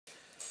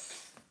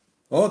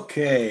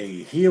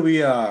Okay, here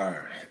we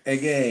are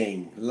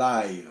again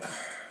live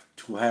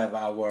to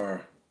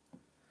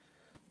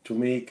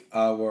make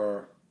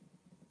our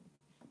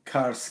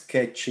car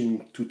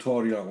sketching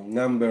tutorial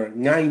number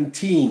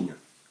 19.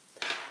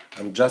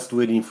 I'm just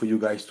waiting for you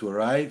guys to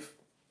arrive.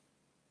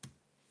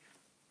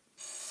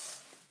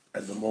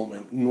 At the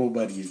moment,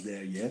 nobody is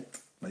there yet.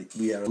 Like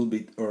we are a little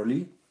bit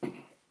early.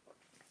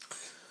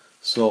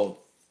 So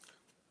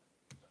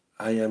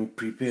I am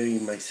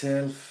preparing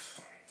myself.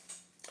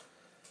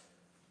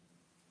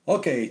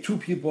 Okay, two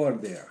people are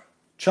there.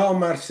 Ciao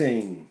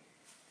Marcin.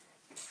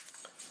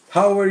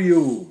 How are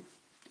you?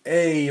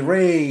 Hey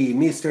Ray,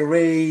 Mr.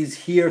 Ray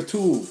is here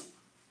too.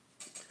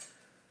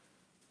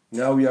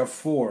 Now we are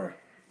four.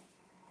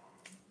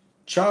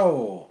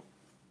 Ciao,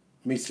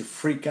 Mr.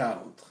 Freak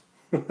Out.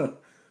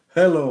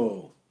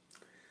 Hello.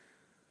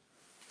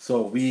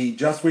 So we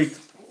just wait.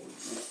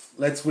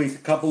 Let's wait a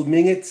couple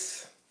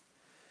minutes.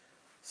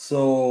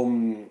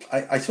 So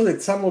I saw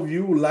that some of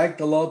you liked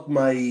a lot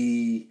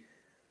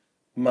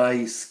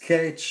my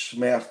sketch,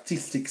 my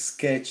artistic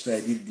sketch that I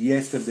did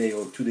yesterday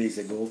or 2 days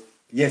ago.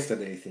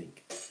 Yesterday, I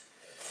think,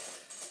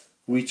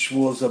 which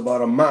was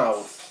about a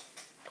mouth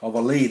of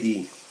a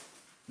lady,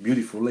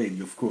 beautiful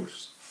lady, of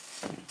course.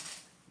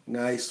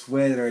 Nice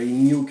weather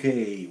in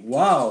UK.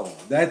 Wow,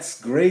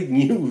 that's great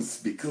news,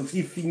 because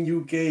if in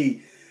UK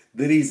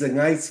there is a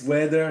nice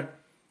weather,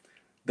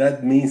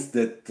 that means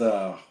that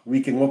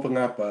we can open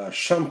up a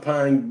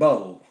champagne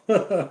bottle.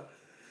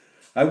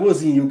 I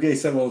was in UK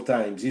several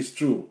times, it's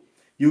true.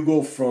 You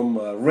go from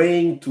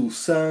rain to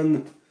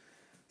sun,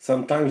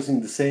 sometimes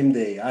in the same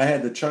day. I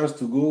had the chance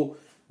to go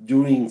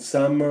during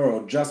summer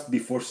or just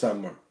before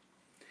summer.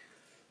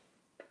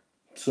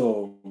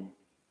 So,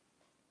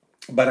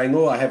 but I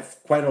know I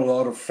have quite a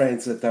lot of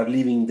friends that are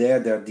living there.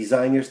 They're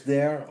designers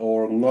there,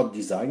 or not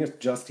designers,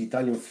 just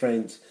Italian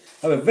friends.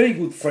 I have a very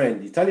good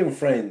friend, Italian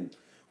friend,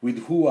 with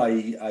who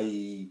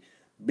I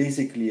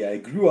basically I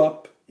grew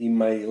up in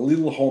my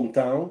little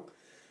hometown.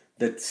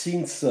 That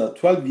since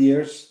 12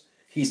 years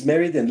he's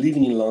married and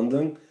living in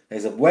London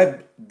as a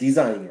web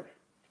designer,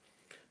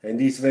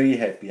 and he's very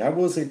happy. I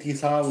was at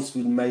his house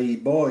with my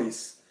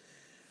boys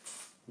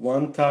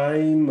one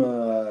time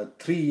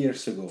 3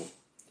 years ago,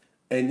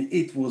 and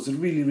it was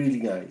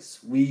really nice.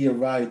 We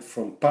arrived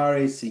from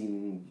Paris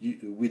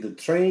with a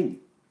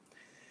train,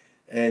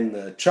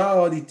 and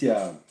ciao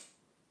Aditya,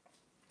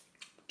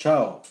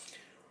 ciao,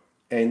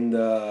 and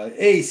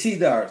hey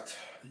Siddharth,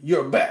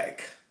 you're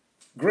back,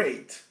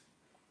 great.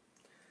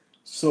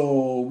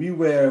 So we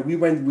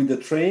went with the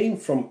train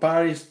from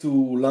Paris to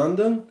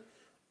London.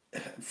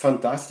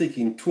 Fantastic!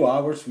 In 2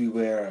 hours we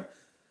were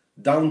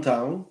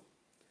downtown.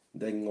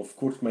 Then, of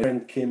course, my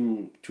friend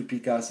came to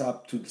pick us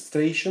up to the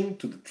station,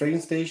 to the train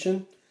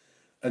station,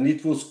 and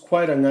it was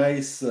quite a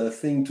nice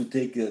thing to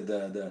take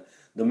the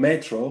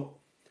metro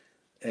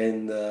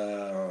and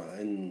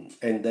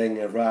then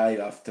arrive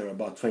after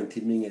about 20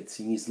 minutes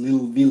in his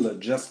little village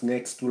just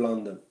next to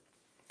London.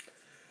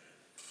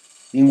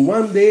 In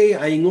one day,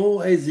 I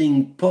know as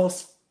in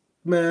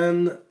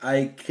postman,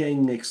 I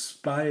can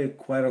expire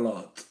quite a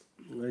lot.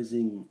 As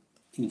in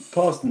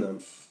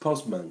postman,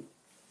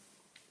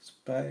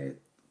 expired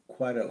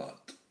quite a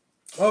lot.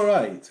 All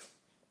right.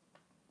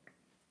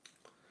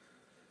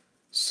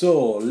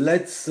 So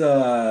let's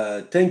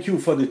thank you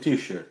for the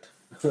t-shirt.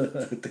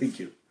 Thank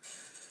you.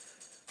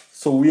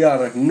 So we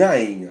are at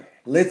 9.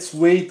 Let's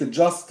wait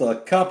just a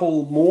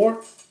couple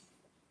more.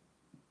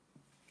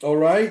 All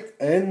right,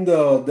 and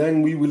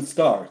then we will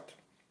start.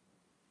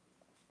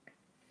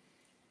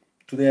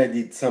 Today I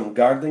did some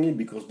gardening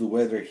because the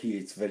weather here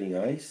is very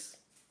nice.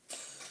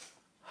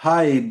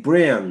 Hi,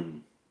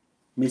 Brian,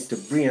 Mr.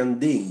 Brian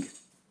Ding.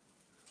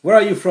 Where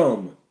are you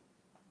from?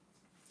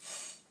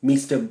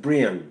 Mr.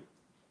 Brian,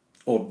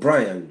 or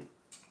Brian.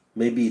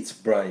 Maybe it's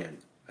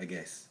Brian, I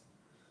guess.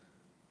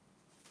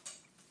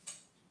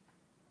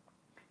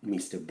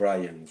 Mr.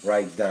 Brian,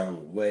 write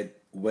down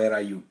where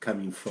are you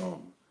coming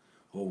from?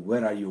 Or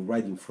where are you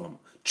writing from?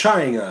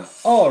 China.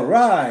 All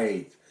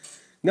right.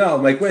 Now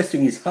my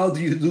question is, how do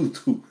you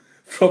do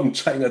from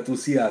China to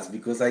see us?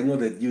 Because I know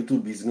that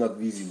YouTube is not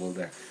visible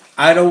there.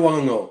 I don't want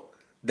to know.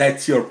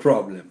 That's your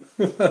problem.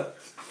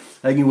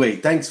 Anyway,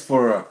 thanks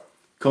for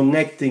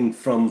connecting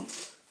from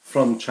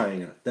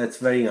China. That's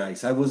very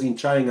nice. I was in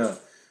China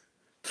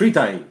 3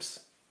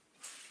 times.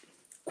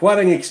 Quite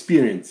an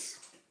experience.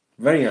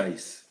 Very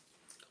nice.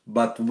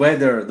 But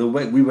weather,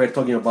 we were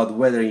talking about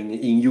weather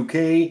in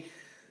UK.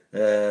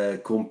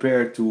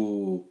 Compared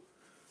to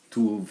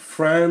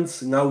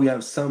France. Now we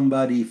have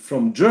somebody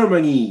from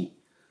Germany.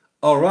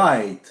 All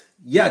right,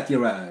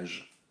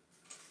 Yatiraj.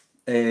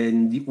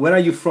 And where are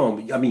you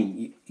from? I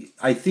mean,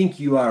 I think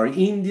you are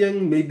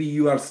Indian. Maybe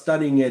you are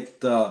studying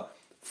at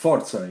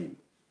Pforzheim.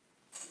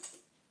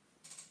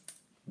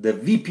 The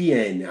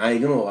VPN. I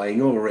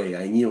know, Ray.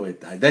 I knew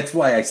it. That's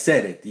why I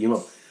said it.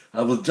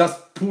 I was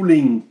just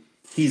pulling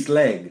his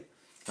leg.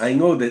 I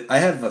know that I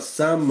have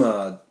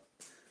some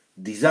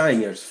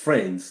designers,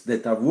 friends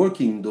that are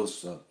working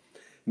those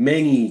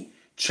many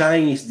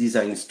Chinese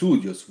design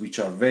studios, which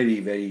are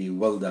very, very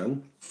well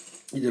done.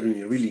 They're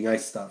doing really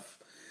nice stuff.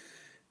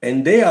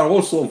 And they are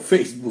also on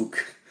Facebook,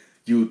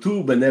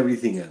 YouTube, and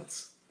everything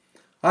else.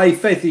 Hi,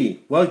 Fethi,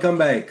 welcome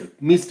back.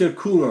 Mr.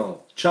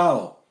 Kunal,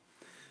 ciao.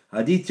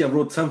 Aditya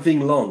wrote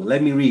something long.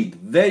 Let me read.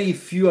 Very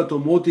few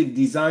automotive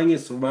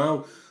designers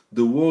around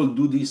the world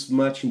do this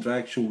much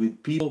interaction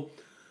with people.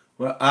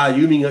 Well,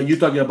 you mean you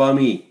talking about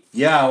me?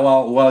 Yeah,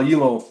 well, you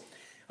know,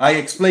 I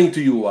explained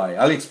to you why.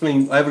 I'll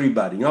explain to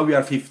everybody. Now we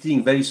are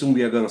 15. Very soon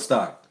we are gonna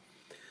start.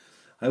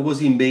 I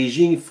was in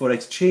Beijing for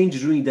exchange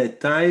during that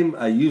time.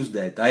 I used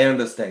that. I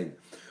understand.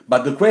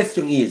 But the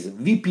question is,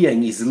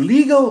 VPN is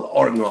legal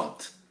or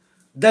not?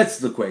 That's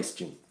the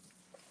question.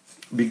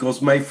 Because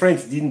my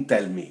friends didn't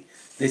tell me.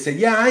 They said,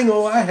 yeah, I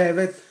know, I have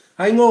it.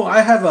 I know,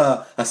 I have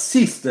a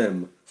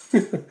system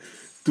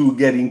to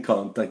get in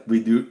contact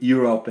with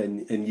Europe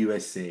and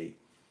USA.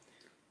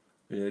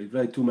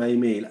 Reply to my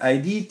email.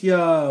 Aditya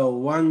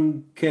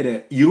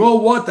Wankere. You know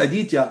what,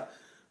 Aditya?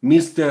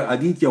 Mr.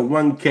 Aditya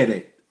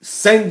Wankere.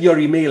 Send your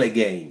email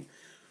again.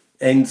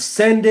 And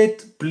send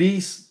it,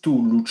 please, to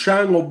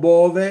Luciano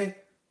Bove,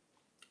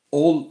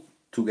 all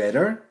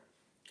together.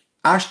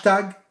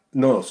 Hashtag,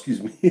 no,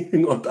 excuse me,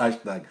 not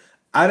hashtag.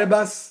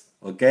 Arabas,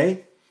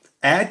 okay,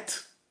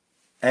 at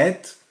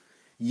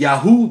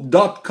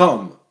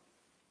yahoo.com.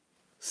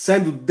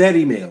 Send that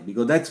email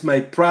because that's my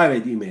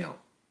private email.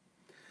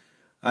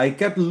 I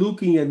kept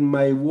looking at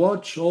my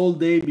watch all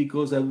day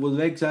because I was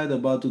excited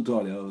about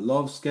tutorial. I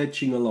love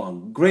sketching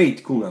along.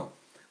 Great, Kunal.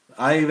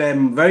 I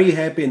am very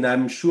happy, and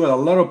I'm sure a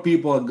lot of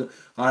people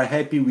are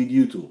happy with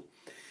you too.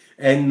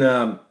 And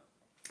I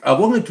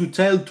wanted to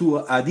tell to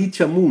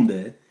Aditya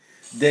Munde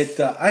that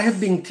I have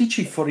been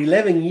teaching for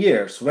 11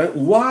 years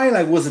while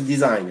I was a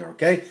designer,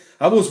 okay?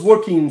 I was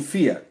working in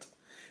Fiat,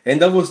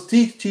 and I was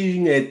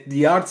teaching at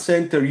the Art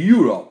Center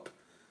Europe,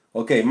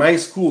 okay? My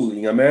school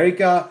in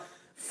America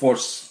for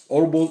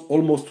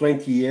almost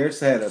 20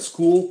 years. I had a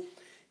school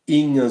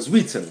in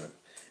Switzerland.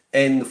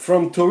 And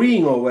from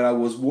Torino, where I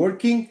was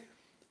working,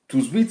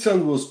 to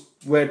Switzerland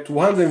were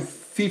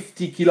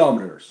 250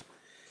 kilometers.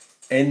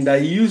 And I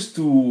used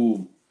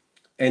to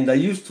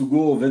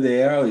go over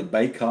there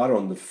by car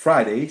on the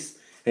Fridays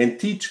and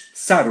teach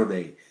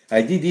Saturday.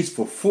 I did this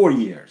for 4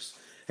 years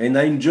and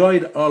I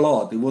enjoyed a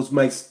lot. It was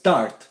my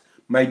start,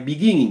 my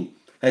beginning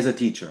as a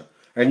teacher.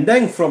 And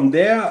then from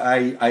there,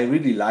 I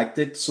really liked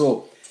it.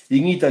 So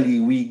in Italy,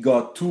 we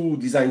got 2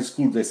 design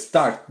schools that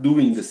start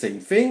doing the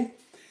same thing.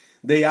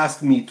 They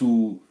asked me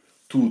to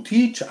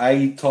teach.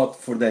 I taught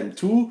for them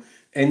too.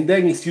 And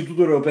then Istituto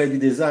Europeo di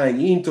Design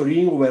in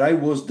Torino, where I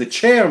was the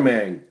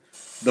chairman,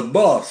 the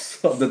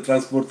boss of the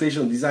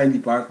transportation design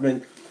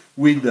department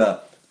with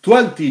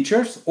 12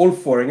 teachers, all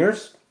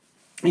foreigners,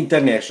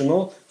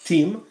 international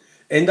team.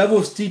 And I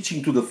was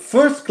teaching to the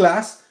first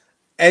class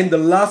and the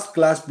last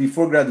class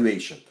before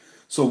graduation.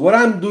 So what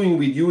I'm doing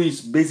with you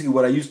is basically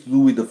what I used to do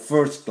with the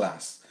first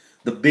class,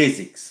 the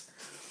basics.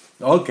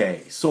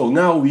 Okay, so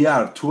now we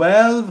are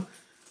 12.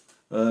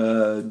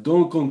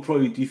 Don't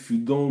control it if you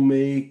don't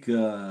make...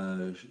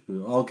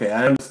 okay,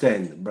 I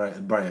understand,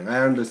 Brian,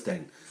 I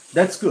understand.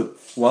 That's good.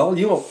 Well,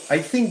 you know, I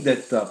think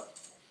that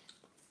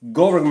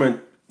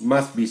government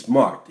must be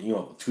smart. You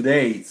know,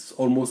 today it's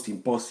almost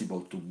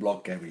impossible to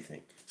block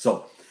everything.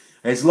 So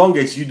as long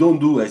as you don't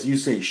do, as you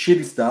say,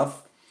 shitty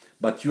stuff,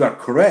 but you are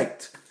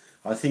correct,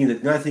 I think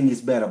that nothing is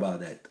bad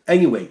about that.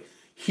 Anyway,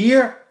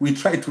 here we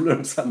try to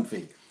learn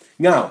something.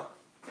 Now,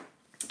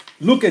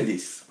 look at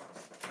this.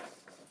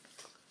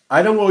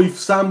 I don't know if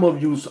some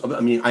of you,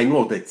 I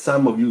know that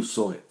some of you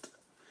saw it.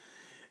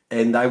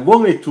 And I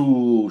wanted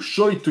to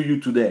show it to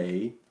you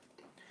today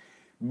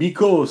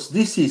because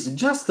this is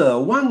just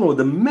one of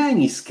the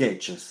many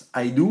sketches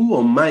I do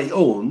on my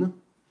own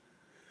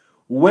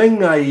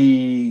when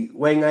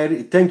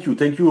I thank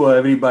you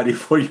everybody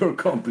for your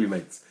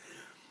compliments.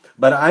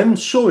 But I'm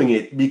showing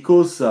it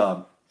because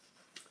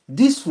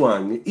this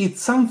one,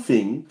 it's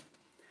something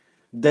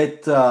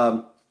that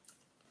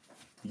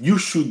you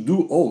should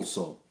do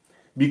also.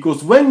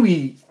 Because when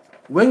we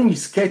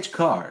sketch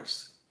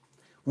cars,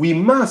 we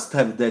must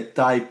have that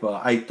type,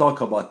 I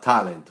talk about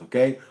talent,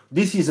 okay?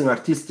 This is an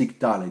artistic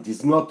talent,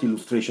 it's not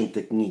illustration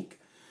technique.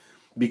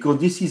 Because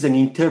this is an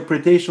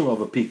interpretation of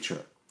a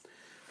picture.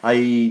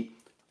 I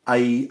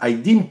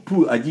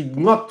did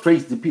not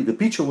trace the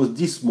picture was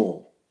this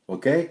small,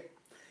 okay?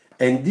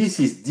 And this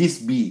is this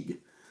big.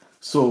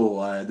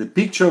 So the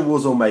picture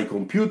was on my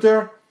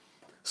computer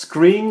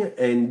screen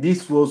and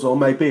this was on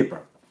my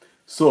paper.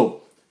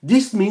 So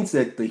this means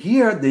that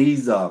here there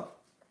is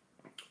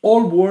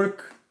all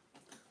work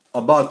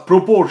about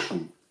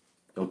proportion,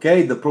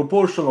 okay? The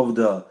proportion of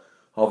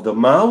the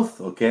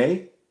mouth,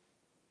 okay?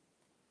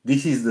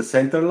 This is the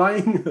center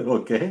line,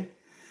 okay?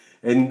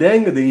 And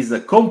then there is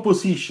a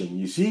composition,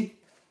 you see?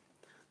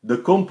 The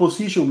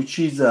composition, which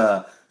is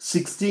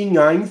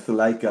 16/9,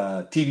 like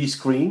a TV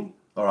screen,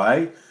 all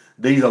right?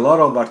 There is a lot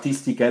of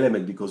artistic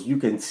element because you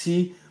can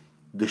see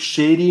the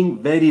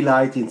shading, very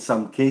light in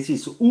some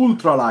cases,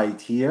 ultra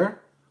light here,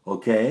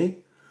 okay?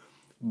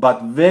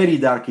 but very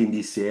dark in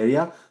this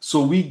area.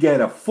 So we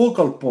get a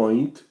focal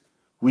point,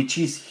 which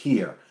is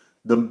here.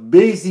 The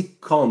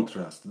basic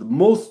contrast, the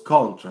most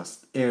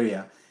contrast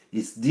area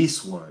is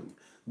this one.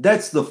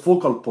 That's the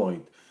focal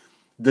point.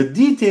 The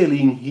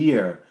detailing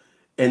here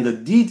and the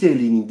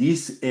detailing in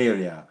this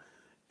area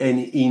and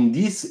in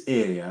this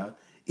area,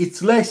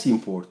 it's less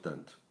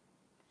important.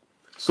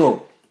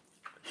 So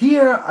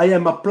here I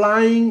am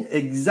applying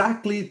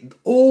exactly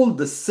all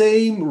the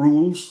same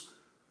rules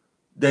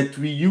that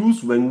we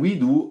use when we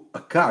do a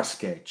car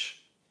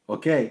sketch,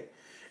 okay?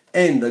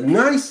 And the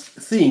nice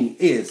thing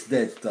is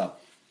that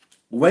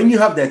when you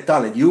have that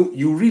talent,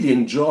 you really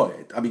enjoy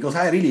it, because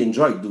I really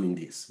enjoyed doing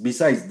this.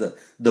 Besides,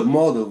 the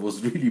model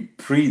was really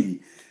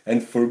pretty,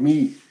 and for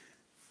me,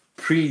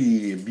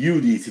 pretty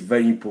beauty is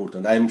very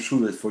important. I am sure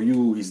that for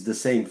you is the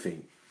same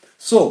thing.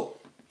 So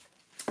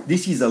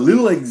this is a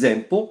little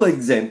example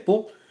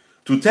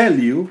to tell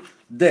you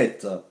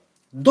that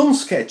don't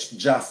sketch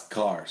just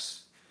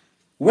cars.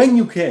 When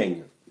you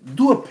can,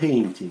 do a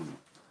painting,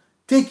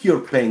 take your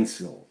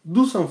pencil,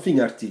 do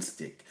something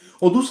artistic,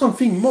 or do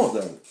something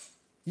modern.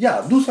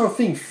 Yeah, do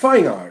something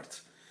fine art.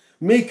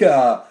 Make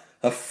a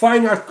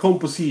fine art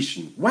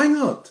composition. Why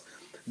not?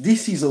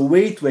 This is a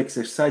way to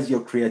exercise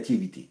your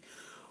creativity.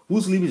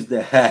 Whose sleep is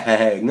there?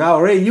 Hey,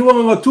 now, Ray, you want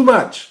to know too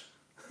much.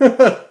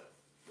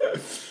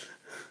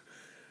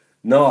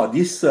 No,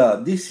 this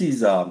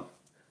is,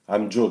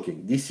 I'm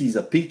joking. This is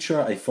a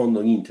picture I found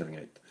on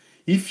internet.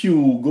 If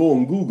you go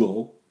on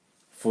Google,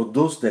 for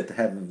those that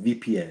have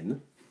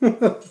VPN,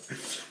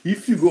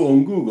 if you go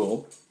on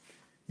Google,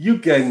 you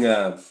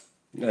can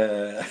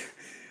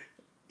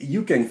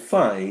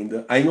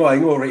find. I know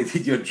already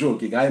you're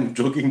joking. I'm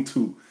joking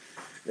too.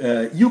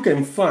 You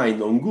can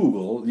find on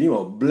Google,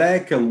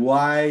 black and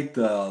white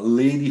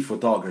lady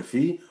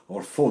photography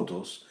or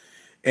photos,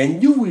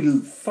 and you will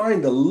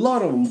find a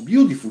lot of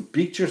beautiful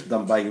pictures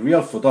done by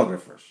real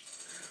photographers.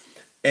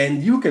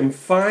 And you can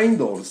find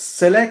or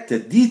select a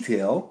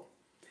detail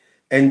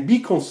and be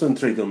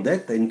concentrated on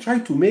that and try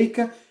to make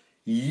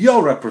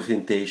your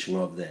representation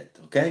of that,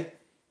 okay?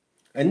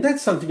 And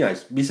that's something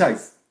else.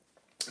 Besides,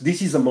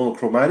 this is a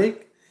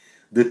monochromatic.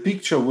 The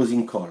picture was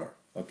in color,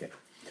 okay?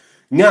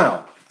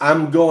 Now,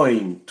 I'm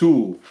going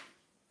to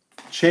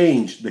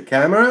change the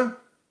camera,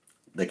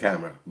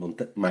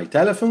 my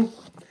telephone.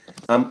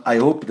 I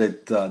hope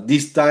that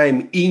this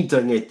time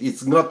internet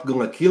is not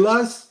gonna kill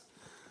us.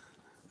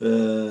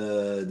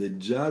 The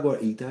Jaguar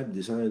E-Type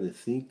design, I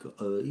think,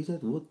 is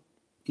that what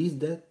is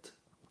that?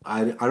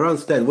 I don't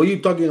understand. What are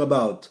you talking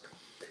about?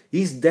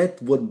 Is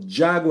that what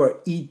Jaguar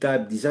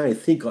E-Type design? I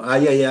think.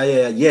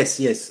 Yeah.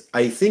 Yes.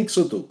 I think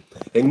so too.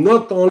 And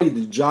not only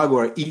the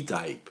Jaguar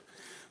E-Type,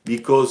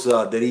 because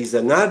there is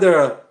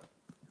another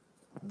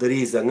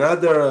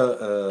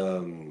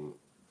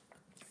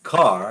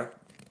car,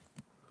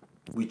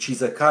 which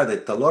is a car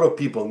that a lot of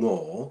people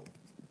know.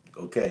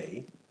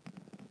 Okay.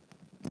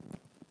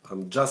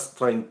 I'm just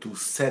trying to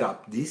set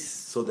up this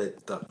so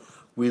that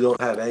we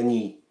don't have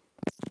anything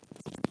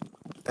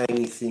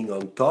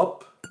on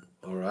top.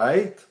 All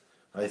right.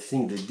 I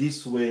think that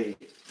this way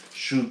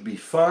should be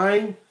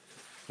fine.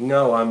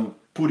 Now I'm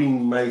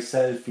putting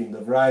myself in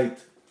the right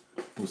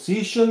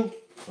position.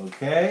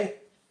 Okay.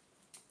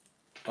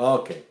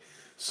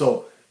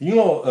 So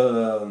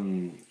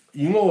the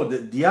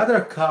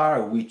other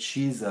car, which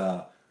is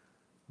the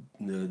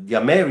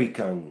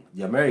American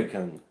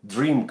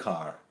dream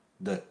car,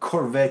 the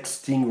Corvette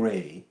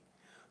Stingray,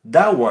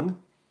 that one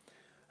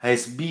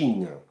has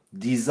been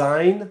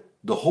designed,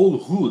 the whole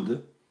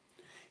hood,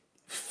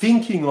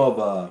 thinking of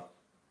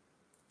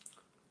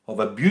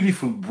a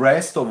beautiful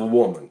breast of a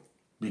woman,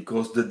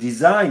 because the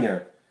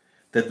designer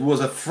that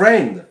was a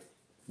friend,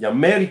 the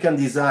American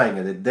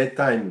designer at that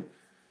time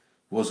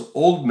was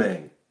old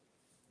man,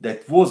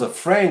 that was a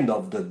friend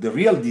of the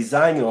real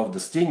designer of the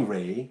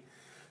Stingray,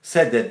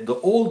 said that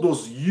all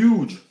those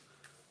huge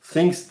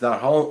things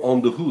that are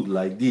on the hood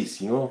like this,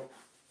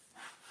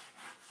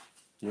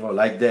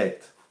 like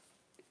that,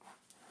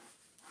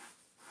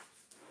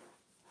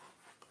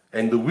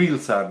 and the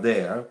wheels are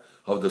there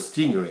of the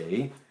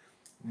Stingray,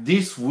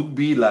 this would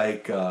be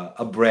like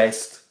a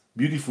breast,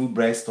 beautiful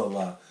breast of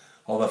a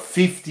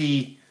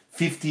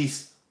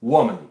 50s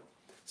woman.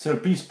 Sir,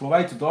 please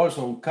provide tutorials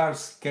on car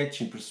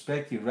sketching,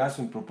 perspective,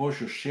 raster,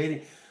 proportion,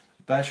 shading.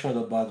 Passionate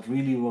about,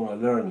 really want to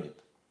learn it.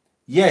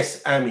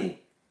 Yes, Amy,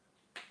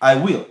 I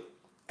will.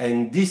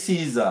 And this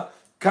is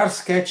car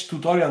sketch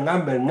tutorial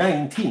number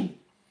 19.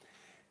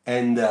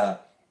 And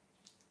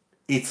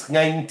it's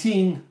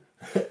 19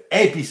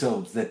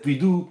 episodes that we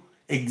do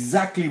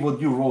exactly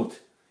what you wrote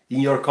in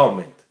your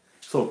comment.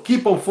 So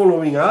keep on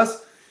following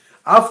us.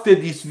 After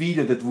this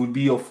video, that will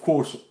be of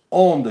course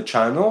on the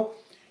channel,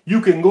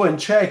 you can go and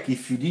check,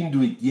 if you didn't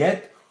do it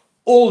yet,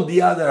 all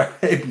the other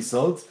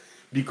episodes,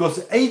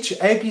 because each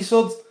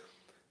episode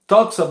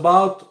talks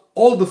about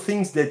all the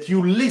things that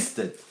you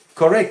listed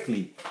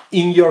correctly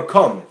in your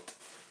comment.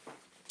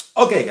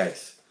 Okay,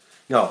 guys,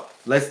 now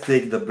let's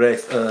take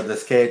the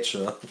sketch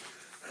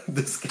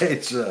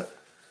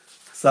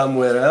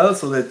somewhere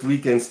else so that we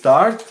can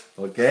start,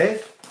 okay,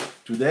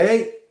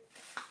 today.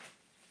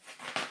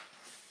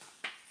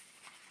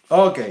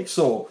 Okay,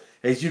 so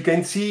as you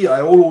can see, I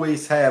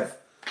always have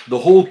the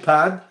whole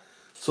pad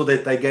so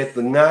that I get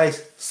the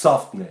nice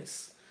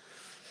softness.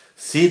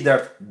 See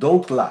that,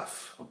 don't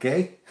laugh,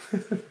 okay?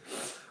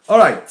 All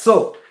right,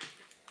 so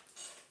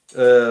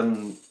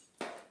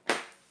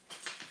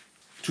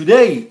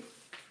today,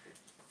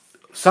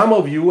 some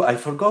of you, I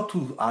forgot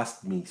to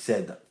ask me,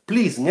 said,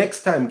 please,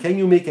 next time, can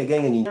you make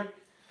again an interior?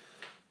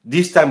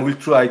 This time we'll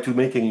try to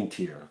make an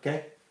interior,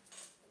 okay?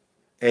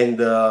 And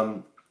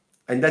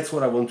that's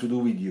what I want to do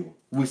with you.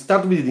 We'll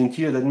start with the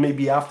interior, then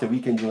maybe after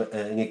we can do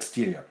an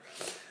exterior.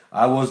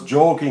 I was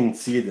joking,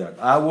 Cedar.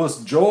 I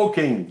was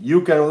joking.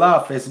 You can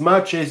laugh as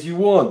much as you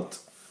want,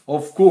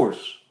 of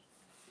course.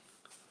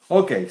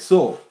 Okay,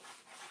 so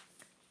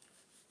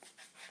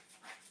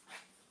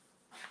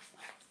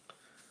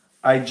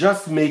I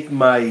just make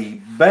my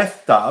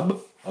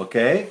bathtub,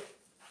 okay?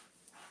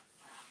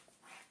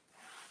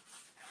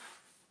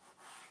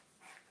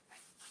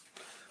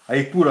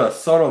 I put a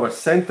sort of a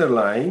center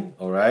line,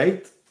 all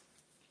right?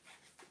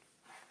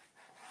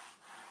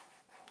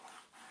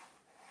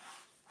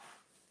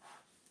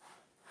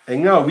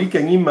 And now we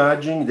can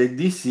imagine that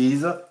this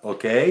is,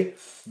 okay,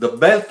 the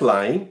belt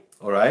line,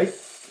 all right?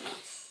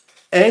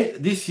 And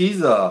this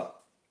is a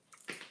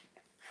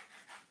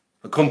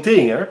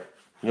container,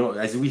 you know,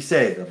 as we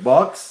said, a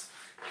box,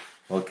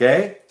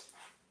 okay,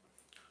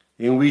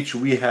 in which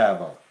we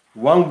have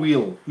one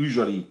wheel,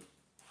 usually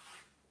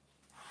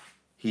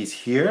is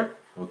here,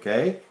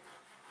 okay,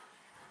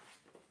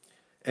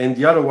 and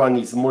the other one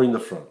is more in the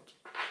front.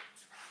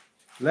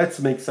 Let's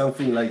make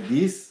something like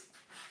this.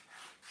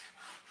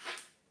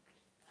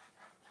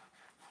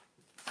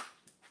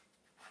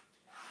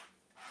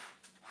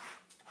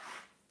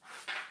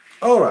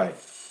 All right,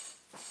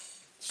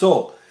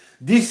 so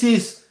this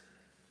is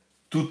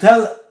to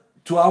tell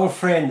to our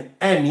friend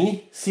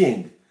Annie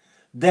Singh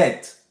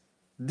that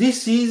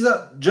this is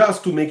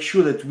just to make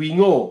sure that we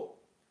know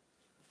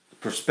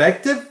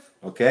perspective,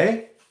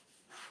 okay?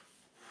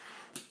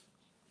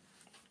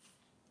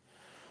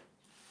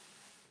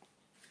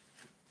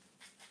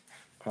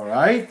 All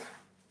right.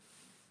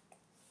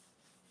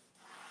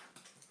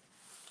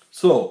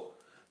 So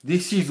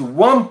this is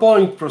 1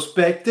 point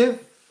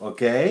perspective,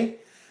 okay?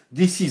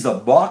 This is a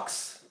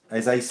box,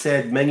 as I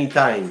said many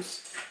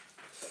times.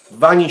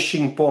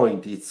 Vanishing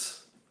point,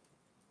 it's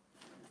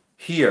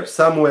here,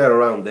 somewhere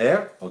around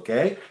there,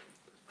 okay?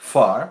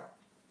 Far.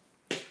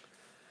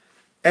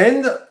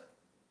 And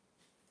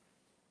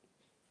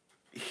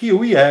here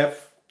we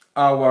have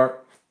our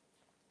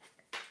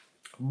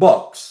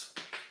box.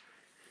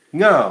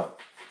 Now,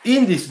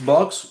 in this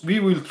box, we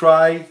will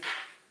try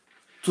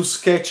to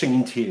sketch an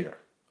interior,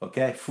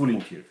 okay? Full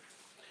interior.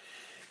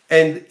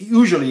 And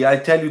usually, I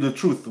tell you the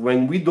truth,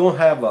 when we don't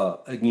have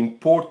an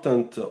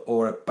important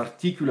or a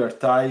particular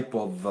type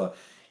of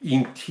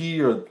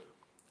interior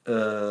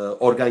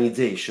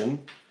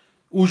organization,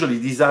 usually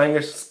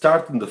designers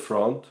start in the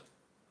front,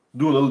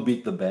 do a little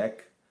bit the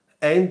back,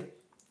 and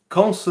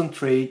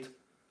concentrate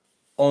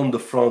on the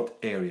front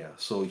area.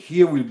 So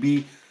here will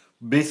be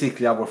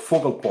basically our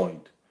focal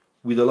point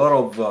with a lot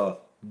of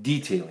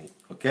detailing,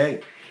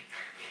 okay?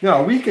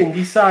 Now we can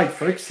decide,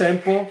 for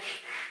example,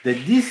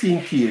 that this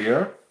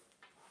interior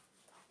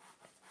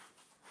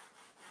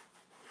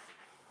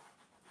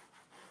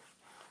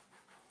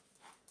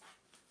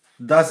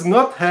does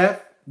not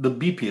have the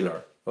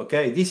B-pillar,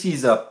 okay? This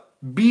is a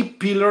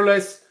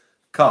B-pillarless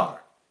car.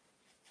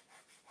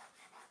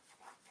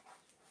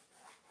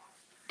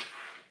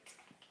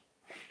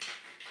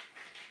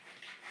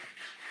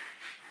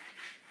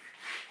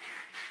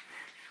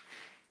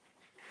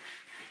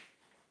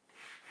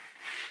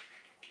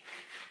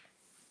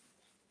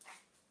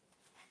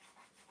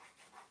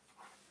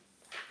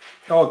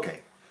 Okay,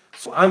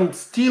 so I'm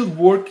still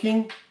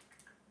working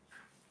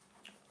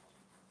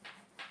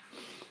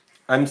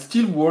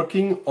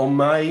on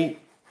my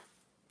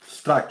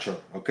structure,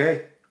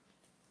 okay?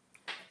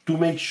 To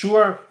make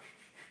sure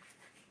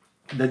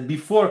that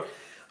before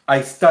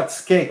I start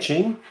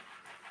sketching,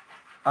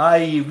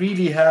 I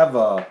really have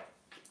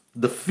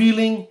the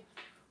feeling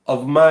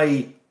of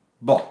my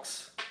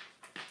box.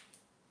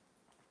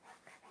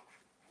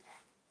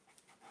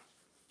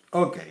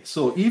 Okay,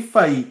 so if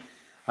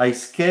I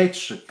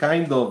sketch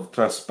kind of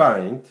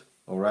transparent,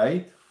 all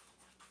right?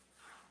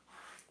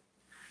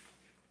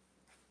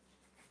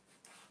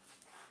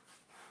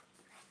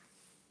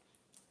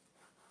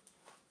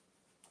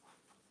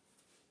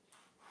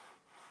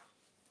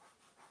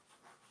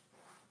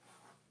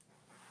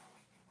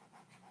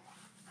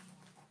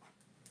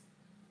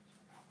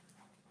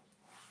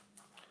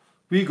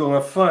 We're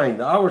gonna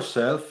find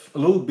ourselves a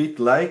little bit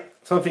like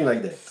something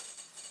like that.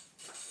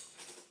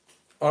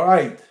 All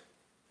right.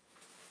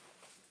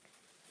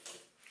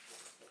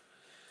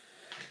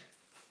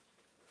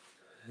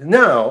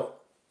 Now,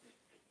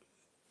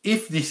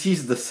 if this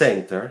is the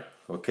center,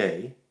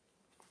 okay,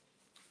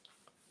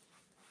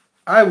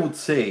 I would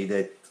say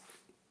that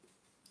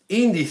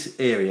in this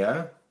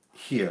area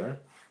here,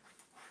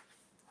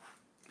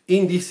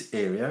 in this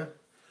area,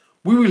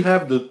 we will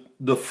have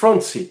the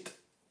front seat.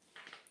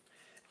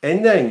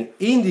 And then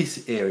in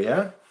this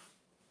area,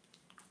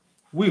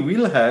 we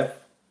will have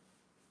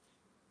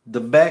the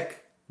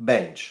back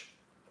bench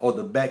or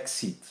the back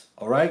seat,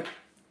 all right?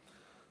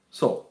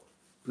 So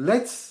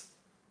let's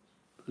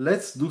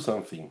do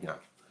something now.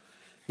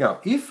 Now,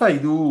 if I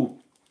do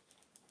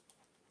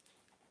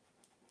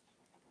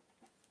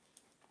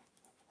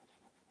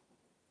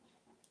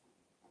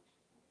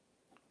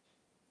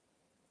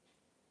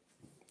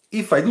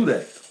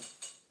that,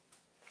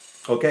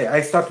 okay,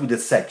 I start with a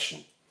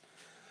section.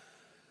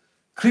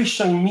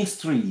 Christian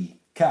mystery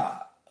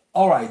car.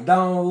 All right,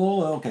 down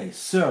low. Okay,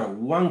 sir,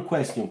 one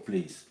question,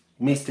 please.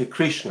 Mr.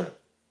 Krishna,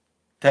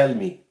 tell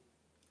me.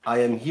 I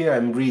am here,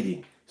 I'm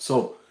reading.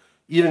 So,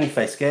 even if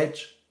I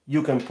sketch,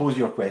 you can pose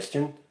your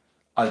question.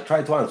 I'll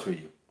try to answer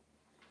you.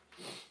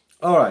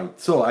 All right,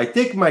 so I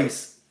take my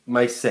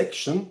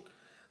section.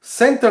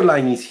 Center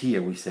line is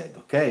here, we said,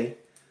 okay?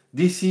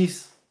 This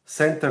is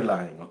center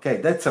line, okay?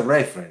 That's a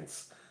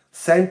reference.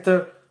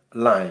 Center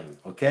line,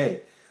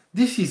 okay?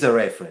 This is a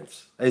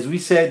reference. As we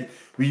said,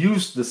 we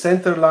use the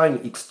center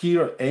line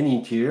exterior and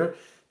interior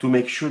to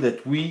make sure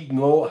that we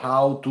know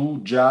how to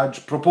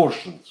judge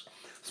proportions,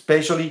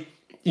 especially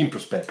in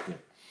perspective.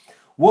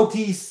 What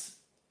is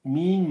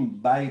mean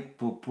by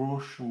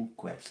proportion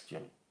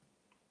question?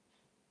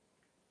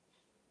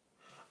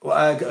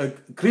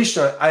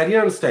 Krishna, I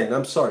don't understand.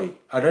 I'm sorry.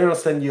 I don't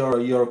understand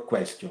your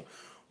question.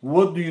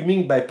 What do you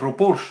mean by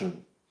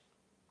proportion?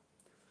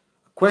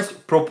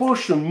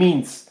 Proportion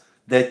means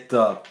that...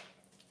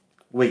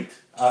 wait.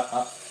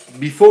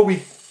 Before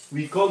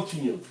we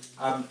continue,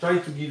 I'm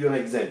trying to give you an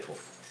example.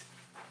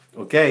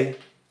 Okay?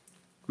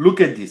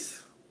 Look at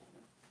this.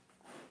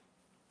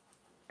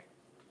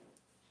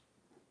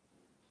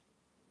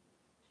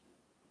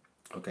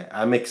 Okay,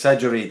 I'm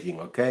exaggerating,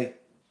 okay?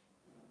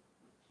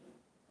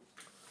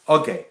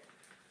 Okay.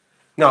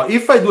 Now,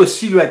 if I do a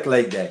silhouette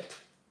like that,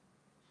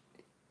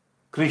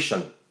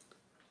 Christian,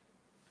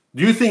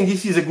 do you think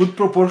this is a good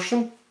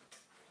proportion?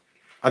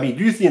 I mean,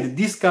 do you think that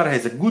this car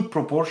has a good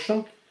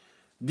proportion?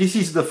 This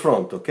is the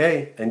front,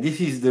 okay? And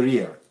this is the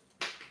rear.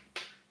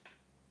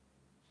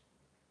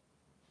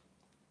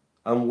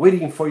 I'm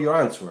waiting for your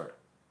answer.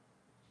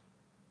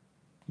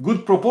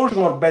 Good proportion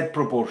or bad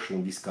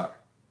proportion, this car?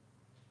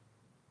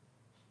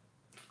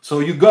 So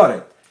you got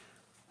it.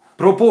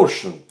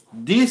 Proportion.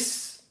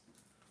 This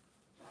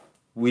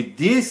with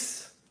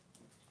this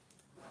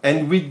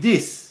and with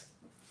this.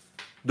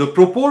 The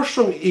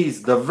proportion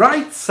is the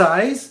right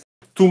size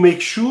to make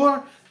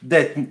sure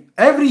that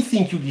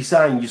everything you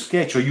design, you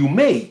sketch, or you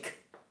make,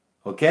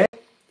 okay?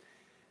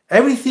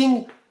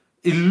 Everything,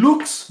 it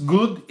looks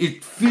good,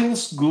 it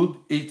feels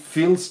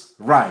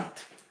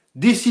right.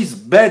 This is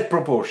bad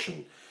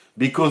proportion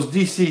because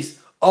this is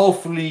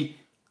awfully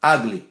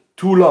ugly,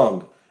 too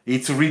long,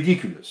 it's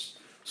ridiculous.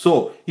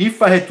 So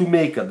if I had to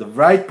make the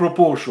right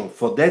proportion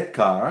for that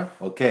car,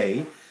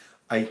 okay,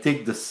 I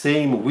take the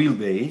same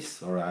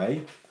wheelbase, all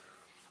right?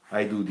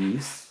 I do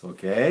this,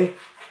 okay?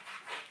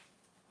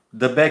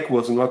 The back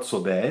was not so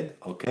bad,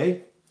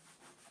 okay?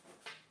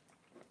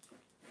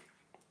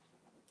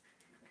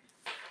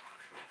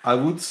 I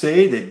would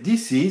say that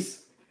this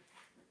is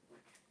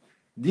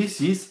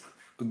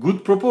a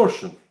good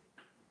proportion,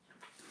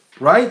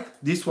 right?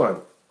 This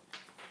one,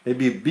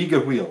 maybe bigger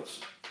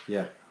wheels,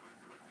 yeah.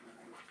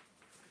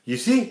 You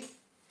see,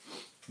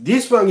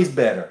 this one is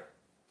better.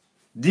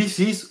 This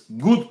is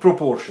good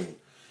proportion.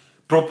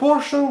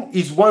 Proportion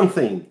is one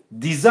thing.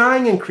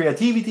 Design and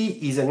creativity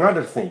is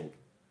another thing.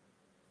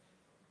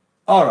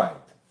 All right,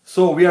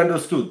 so we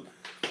understood.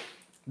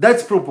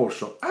 That's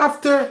proportion.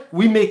 After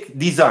we make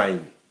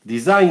design.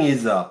 Design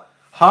is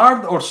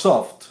hard or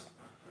soft.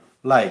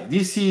 Like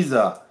this is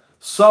a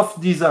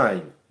soft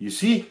design. You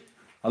see,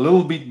 a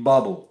little bit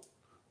bubble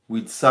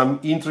with some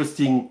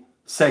interesting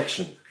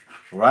section,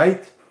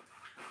 right?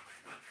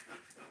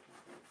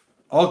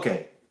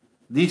 Okay,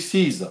 this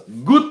is a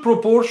good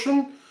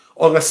proportion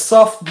or a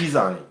soft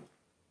design.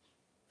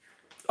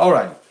 All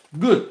right,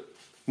 good.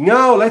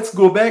 Now let's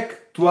go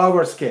back to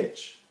our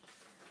sketch.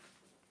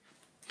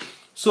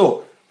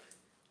 So,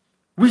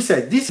 we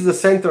said this is the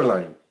center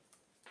line.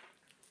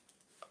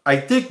 I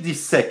take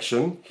this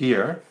section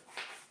here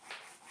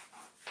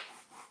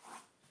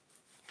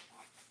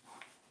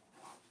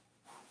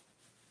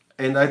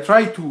and I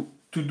try to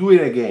do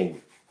it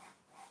again.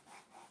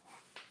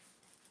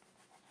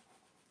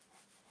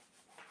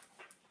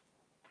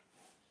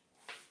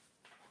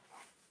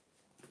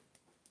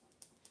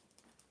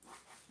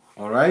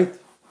 All right?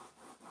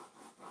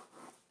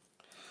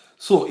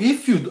 So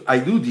if I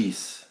do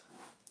this,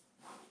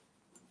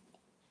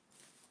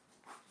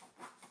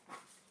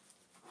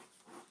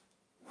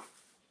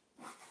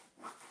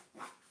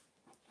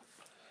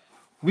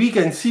 we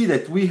can see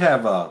that we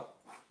have a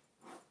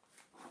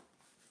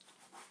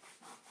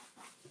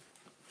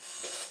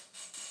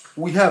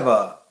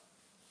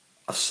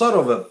sort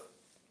of a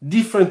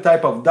different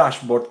type of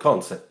dashboard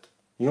concept,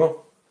 you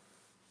know?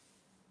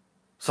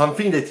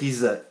 Something that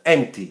is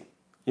empty,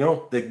 you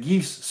know, that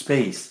gives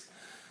space.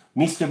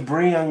 Mr.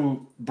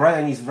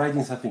 Brian is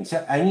writing something.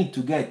 So I need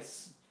to get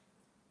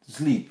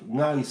sleep.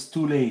 Now it's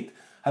too late.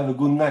 Have a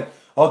good night.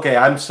 Okay,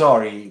 I'm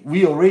sorry.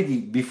 We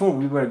already, before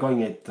we were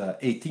going at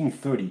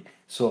 18:30,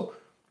 so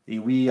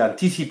we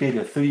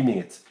anticipated 30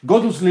 minutes.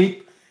 Go to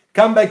sleep,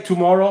 come back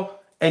tomorrow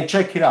and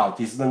check it out.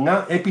 It's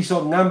the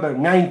episode number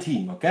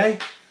 19, okay?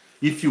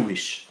 If you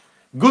wish.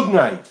 Good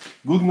night.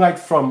 Good night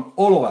from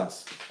all of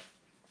us.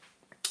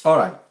 All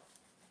right.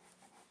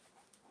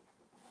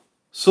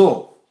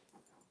 So,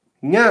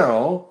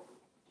 now,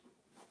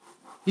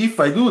 if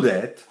I do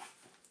that,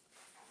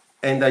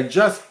 and I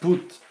just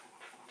put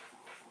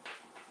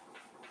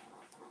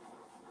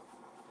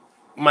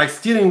my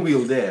steering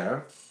wheel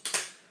there,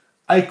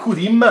 I could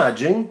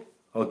imagine,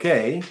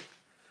 okay,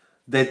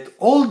 that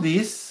all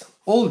this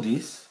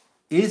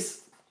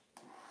is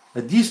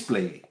a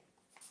display.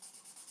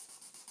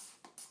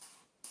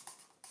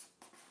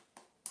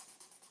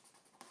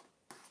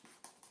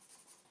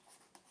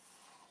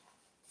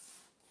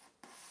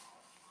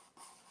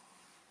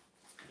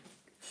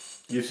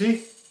 You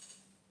see?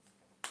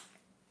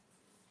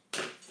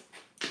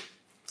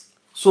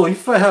 So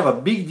if I have a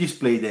big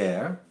display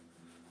there,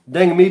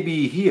 then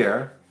maybe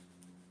here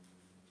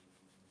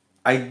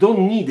I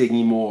don't need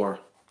any more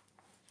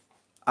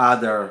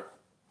other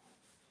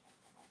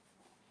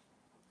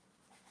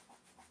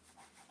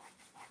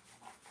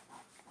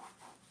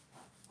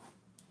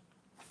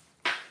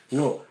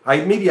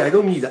maybe I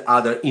don't need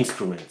other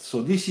instruments.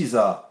 So this is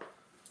a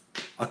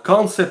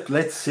concept,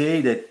 let's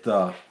say, that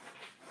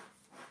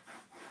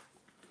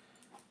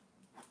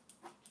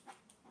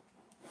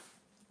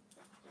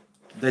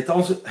that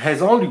also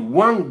has only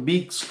one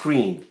big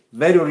screen,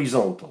 very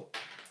horizontal.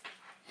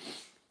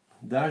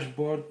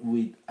 Dashboard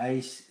with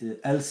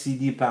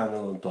LCD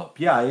panel on top.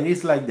 Yeah, it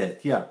is like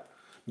that, yeah.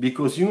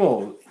 Because,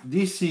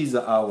 this is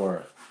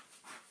our...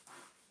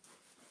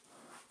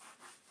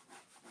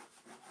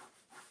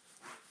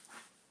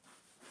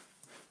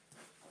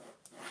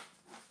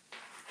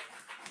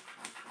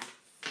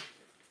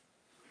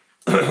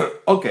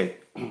 Okay.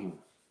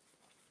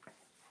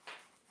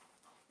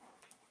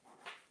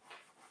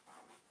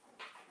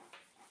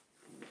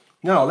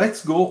 Now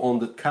let's go on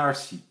the car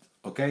seat,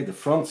 okay, the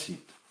front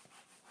seat.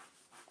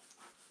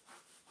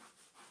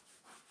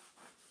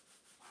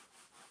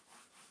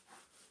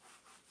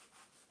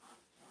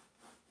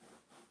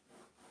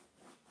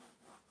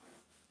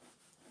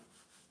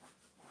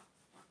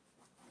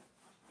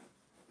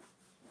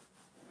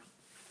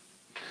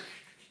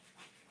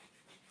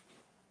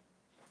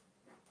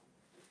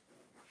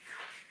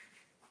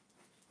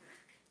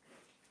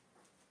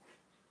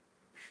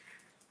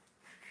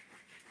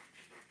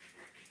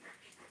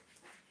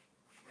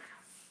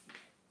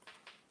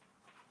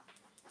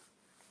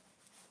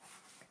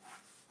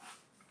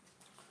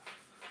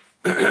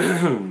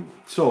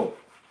 So,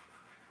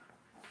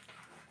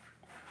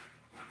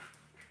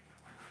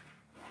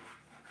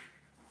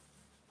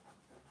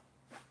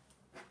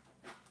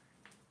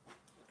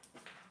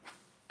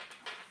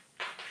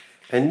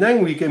 and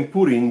then we can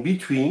put in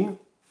between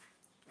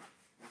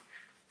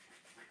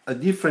a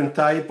different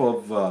type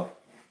of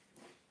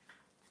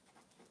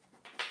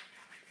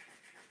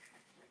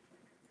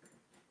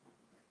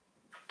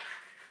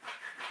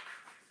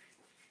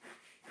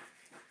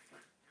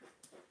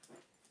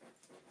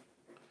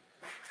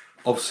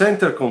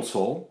center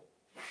console,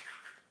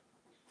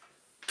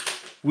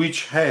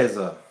 which has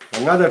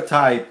another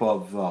type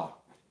of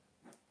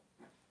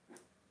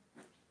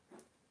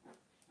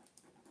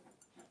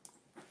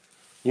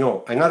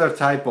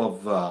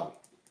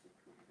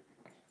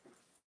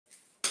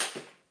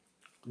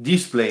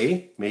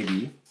display,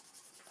 maybe,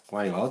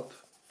 why not?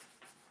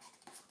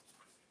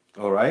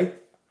 All right,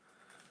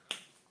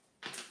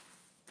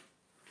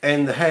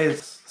 and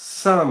has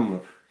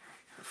some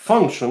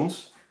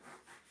functions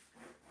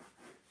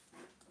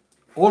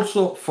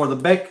also for the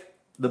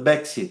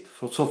back seat,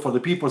 so for the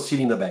people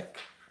sitting in the back.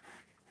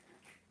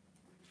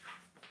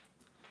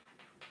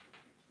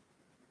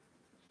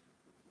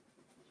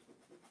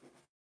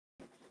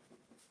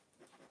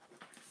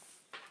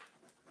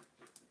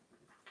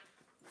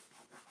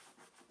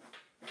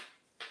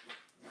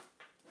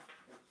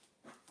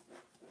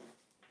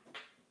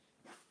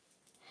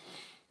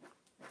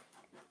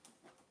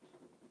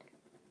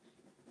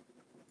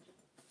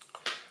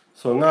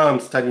 So now I'm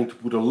starting to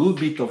put a little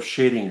bit of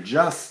shading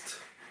just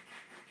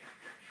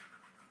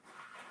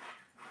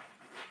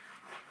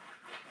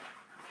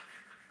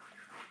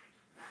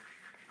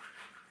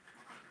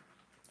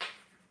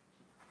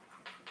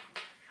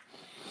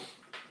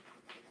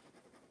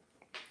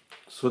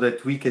so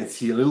that we can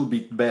see a little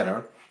bit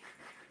better.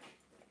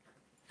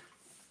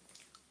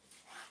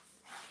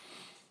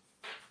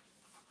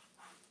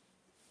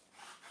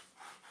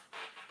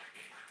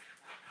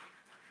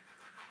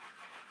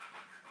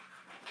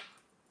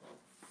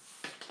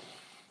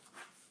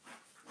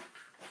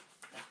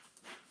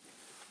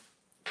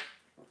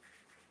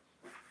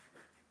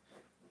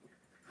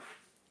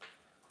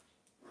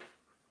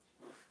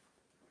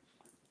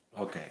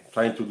 Okay,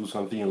 trying to do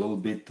something a little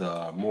bit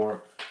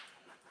more,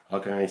 how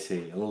can I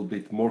say, a little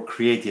bit more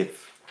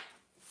creative.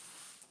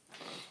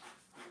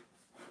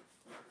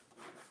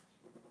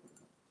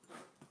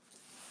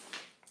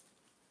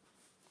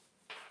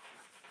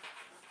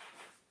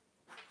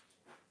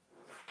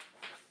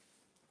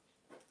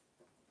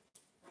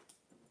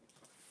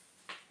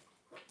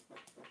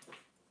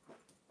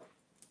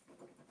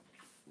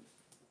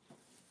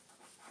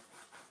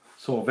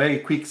 So very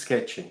quick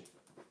sketching.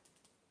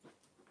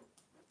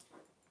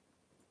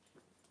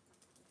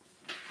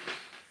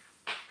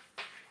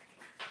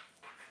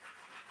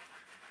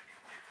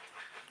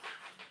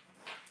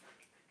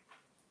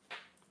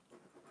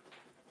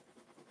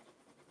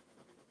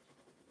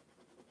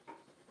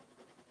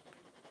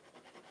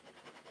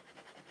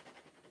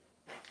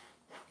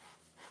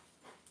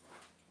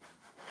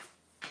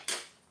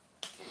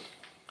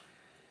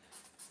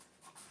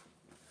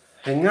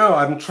 And now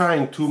I'm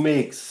trying to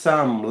make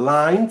some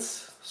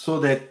lines so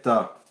that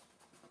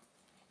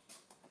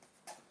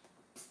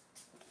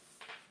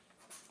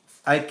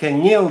I can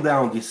nail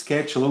down the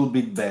sketch a little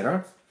bit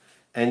better.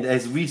 And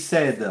as we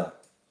said,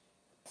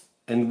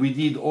 and we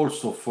did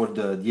also for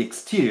the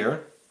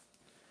exterior,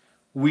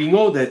 we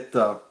know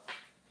that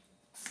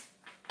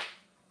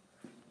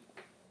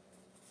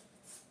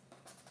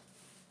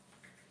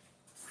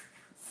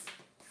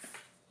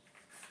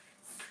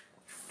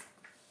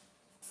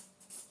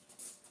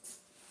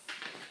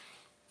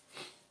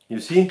you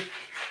see,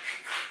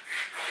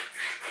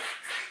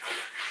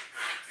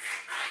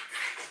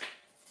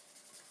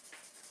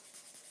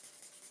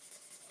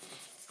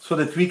 so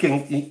that we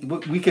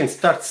can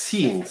start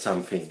seeing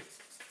something.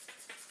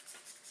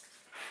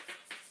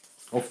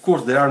 Of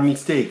course, there are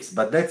mistakes,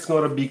 but that's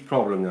not a big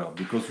problem now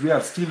because we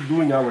are still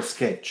doing our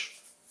sketch.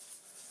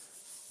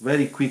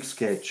 Very quick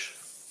sketch.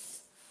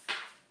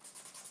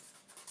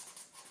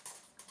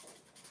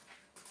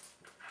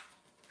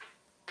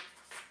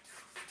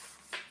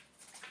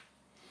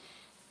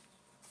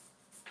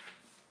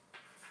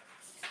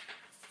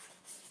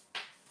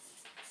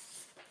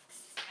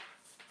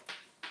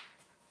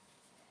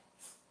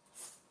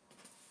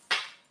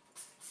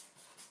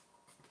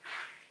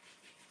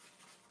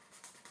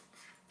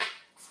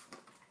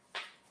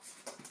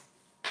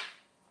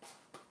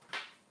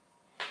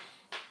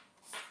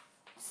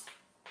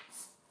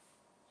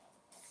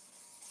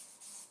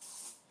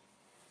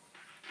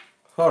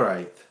 All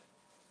right.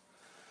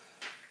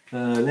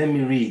 Let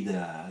me read.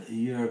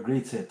 You're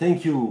great.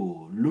 Thank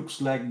you. Looks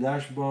like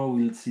dashboard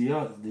will see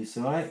this.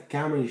 Right?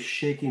 Camera is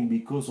shaking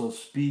because of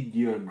speed.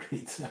 You're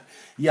great.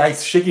 Yeah,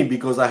 it's shaking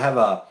because I have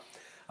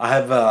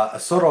a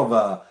sort of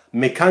a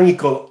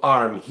mechanical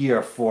arm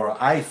here for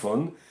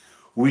iPhone,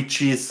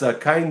 which is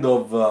kind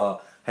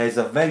of has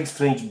a very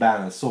strange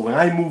balance. So when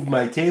I move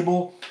my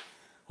table,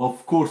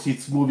 of course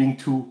it's moving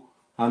too.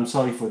 I'm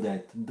sorry for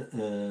that.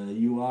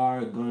 You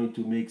are going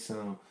to make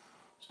some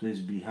space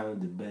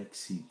behind the back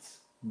seats.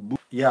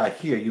 Yeah,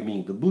 here you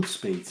mean the boot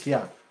space,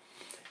 yeah.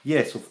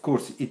 Yes, of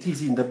course, it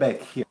is in the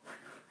back here.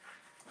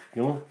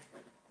 You know?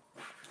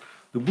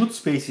 The boot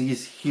space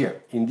is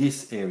here, in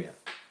this area.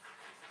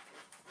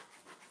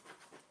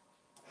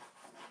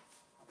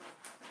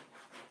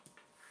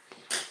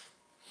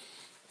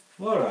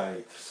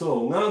 Alright,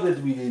 so now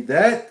that we did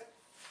that,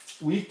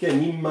 we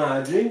can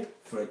imagine,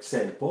 for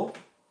example,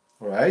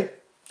 alright,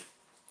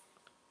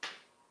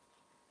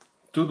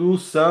 to do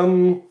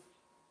some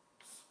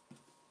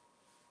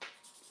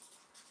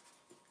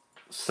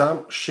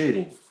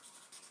shading.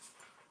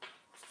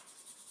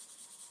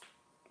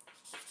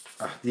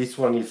 This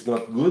one is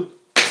not good.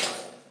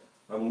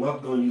 I'm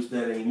not going to use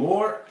that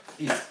anymore.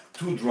 It's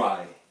too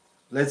dry.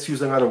 Let's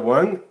use another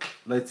one.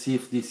 Let's see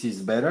if this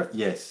is better.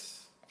 Yes.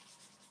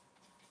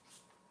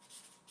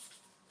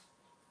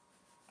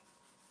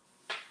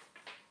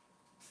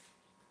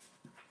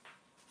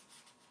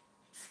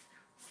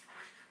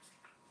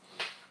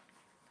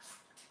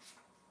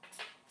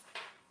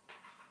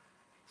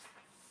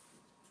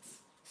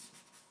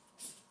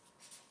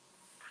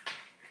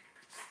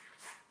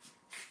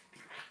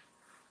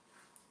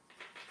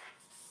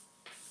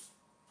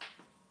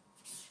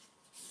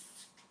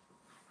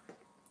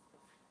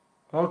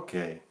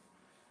 Okay.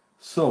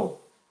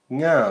 So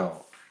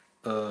now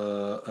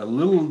a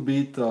little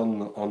bit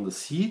on the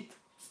seat,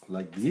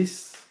 like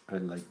this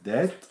and like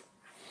that.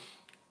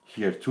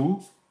 Here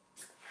too.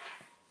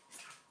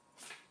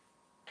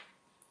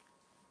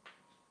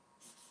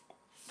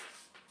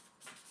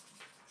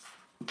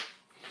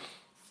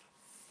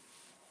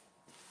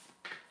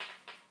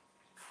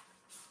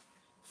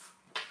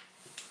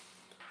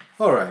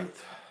 All right.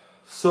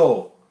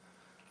 So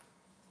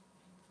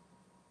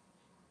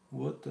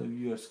what a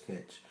viewer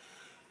sketch.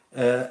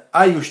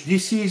 Ayush,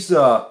 this is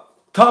a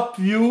top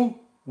view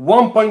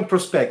 1-point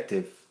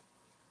perspective,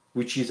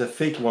 which is a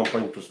fake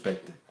 1-point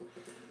perspective.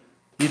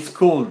 It's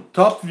called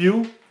top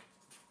view,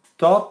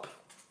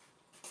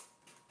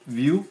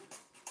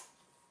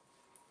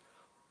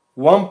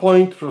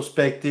 1-point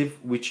perspective,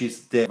 which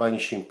is the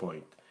vanishing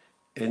point.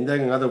 And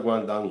then another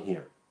one down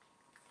here.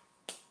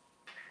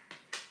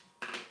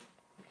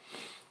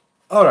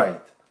 All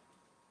right.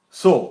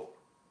 So,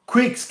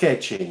 quick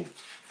sketching.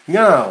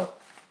 Now,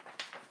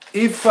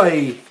 if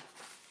I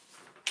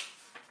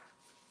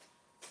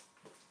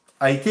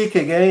take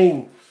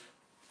again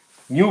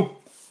new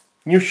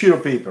sheet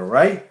of paper,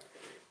 right?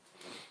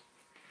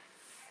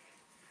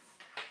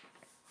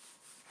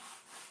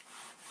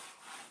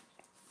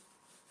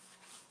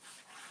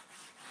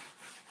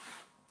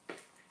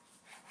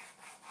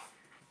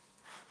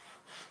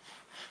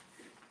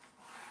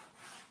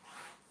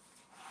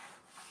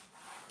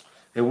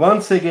 And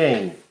once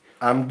again,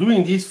 I'm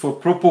doing this for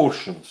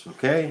proportions,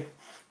 okay?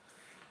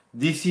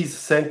 This is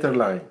center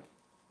line,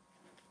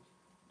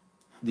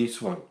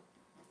 this one.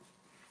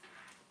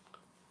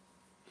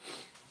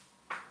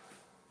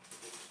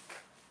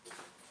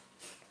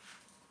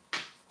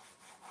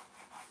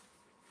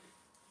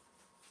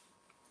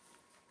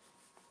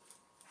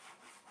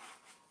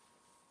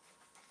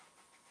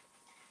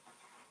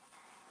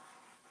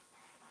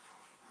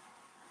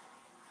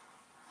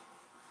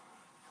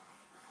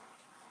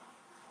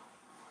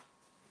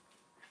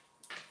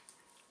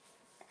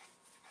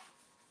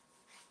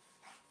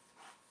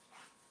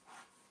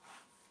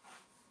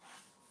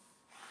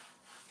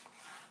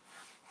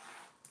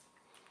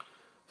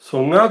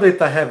 So now that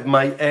I have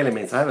my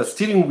elements, I have a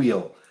steering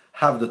wheel,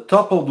 have the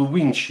top of the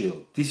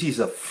windshield. This is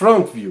a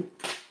front view.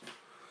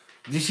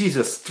 This is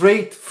a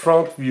straight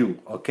front view,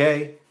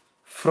 okay?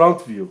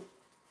 Front view.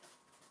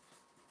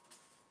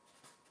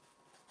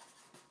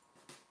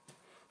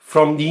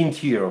 From the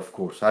interior, of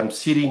course. I'm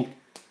sitting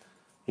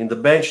in the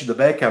bench in the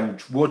back, I'm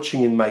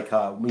watching in my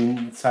car,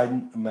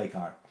 inside my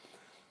car.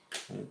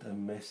 Wait, I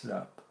messed it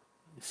up.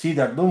 See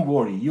that, don't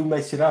worry, you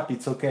mess it up,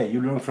 it's okay,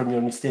 you learn from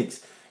your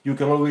mistakes. You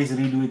can always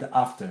redo it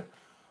after.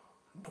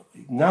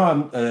 Now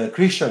I'm,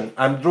 Christian,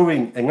 I'm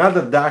drawing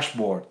another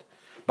dashboard,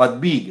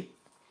 but big.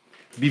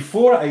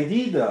 Before I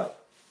did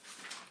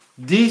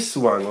this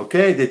one,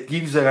 okay, that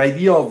gives an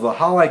idea of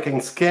how I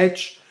can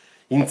sketch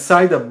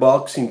inside a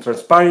box in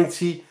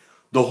transparency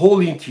the whole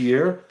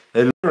interior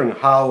and learn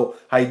how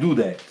I do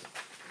that.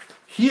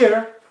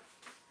 Here,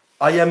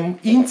 I am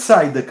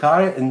inside the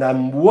car and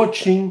I'm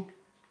watching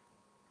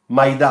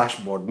my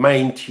dashboard, my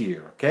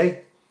interior,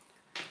 okay?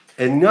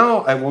 And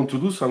now I want to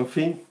do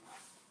something.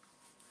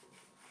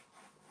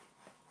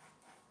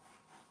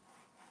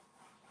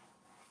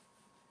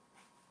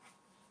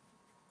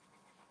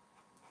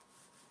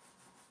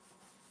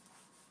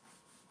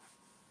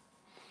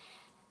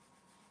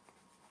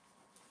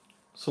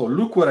 So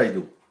look what I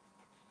do.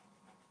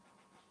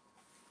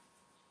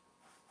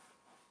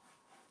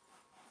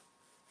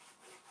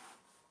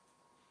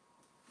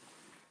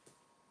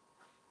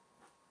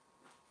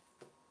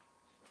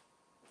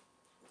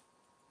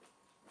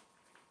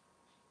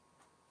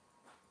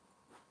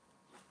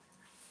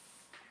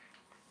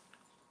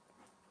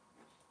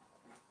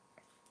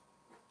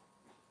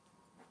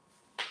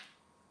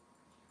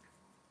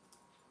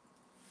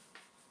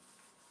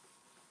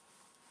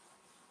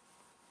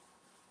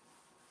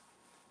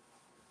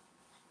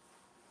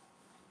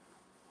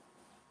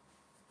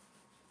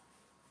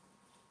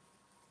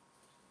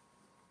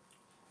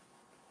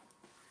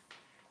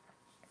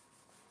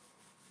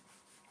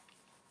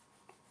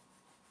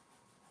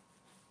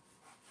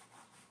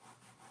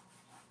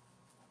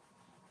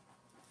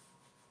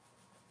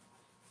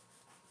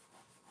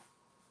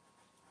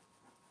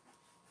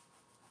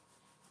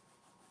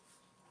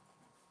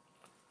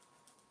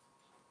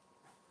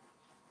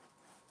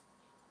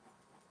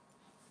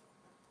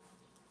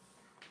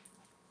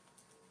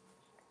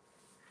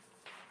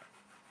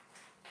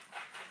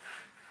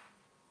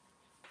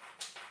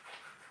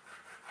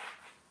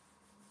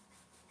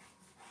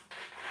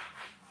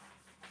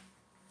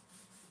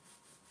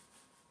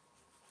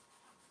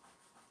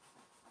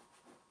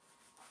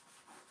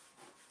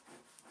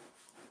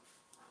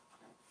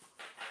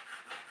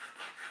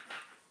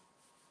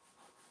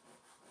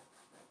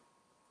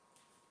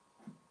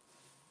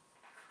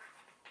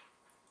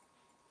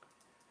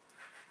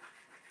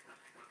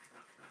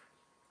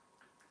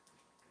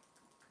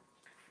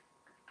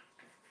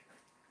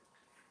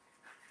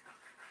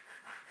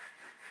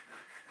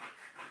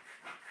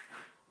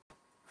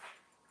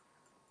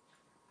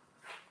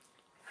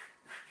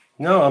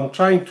 Now I'm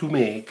trying to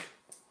make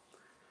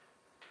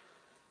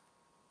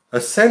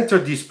a center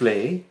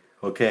display,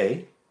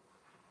 okay,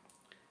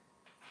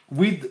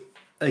 with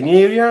an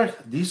area,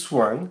 this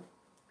one,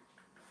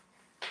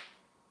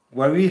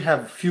 where we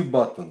have few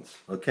buttons,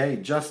 okay,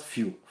 just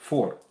few,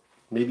 4,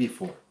 maybe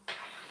 4.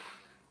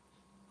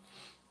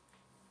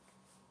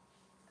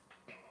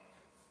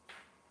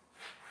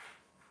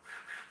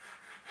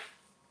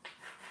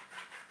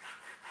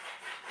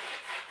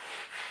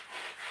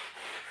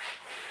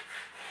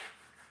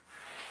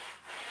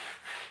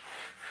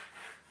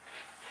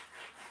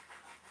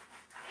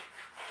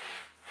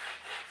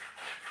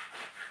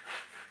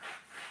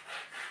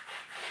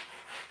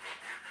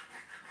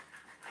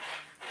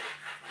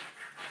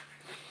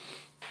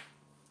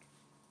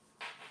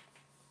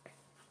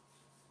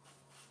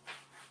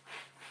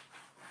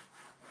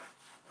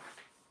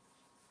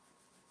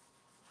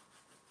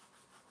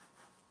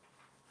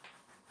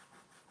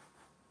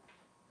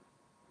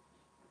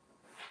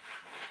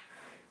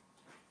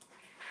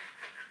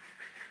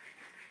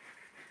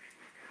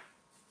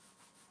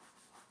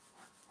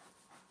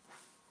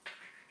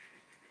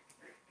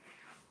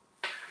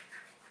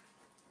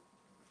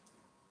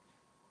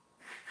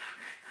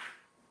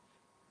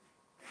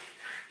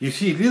 You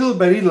see, little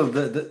by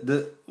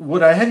little,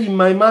 what I had in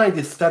my mind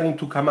is starting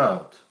to come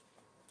out.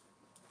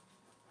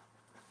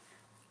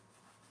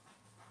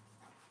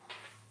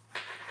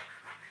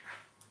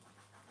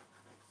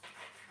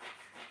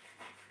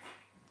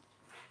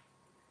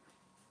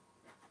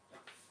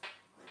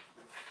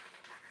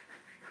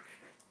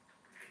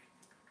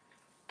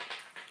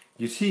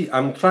 You see,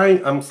 I'm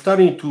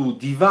starting to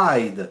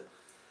divide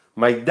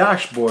my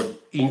dashboard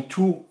in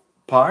two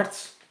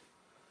parts.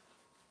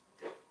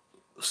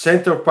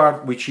 Center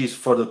part, which is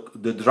for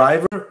the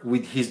driver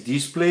with his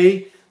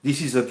display.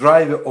 This is a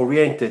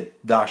driver-oriented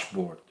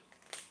dashboard.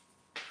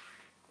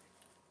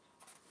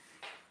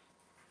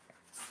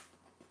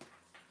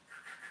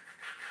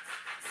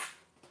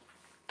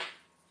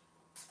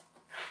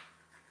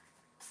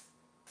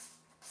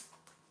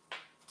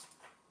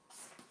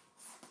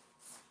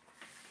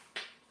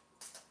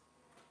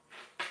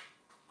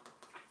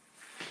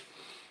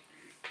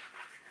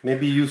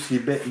 Maybe you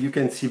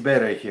can see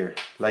better here,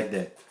 like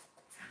that.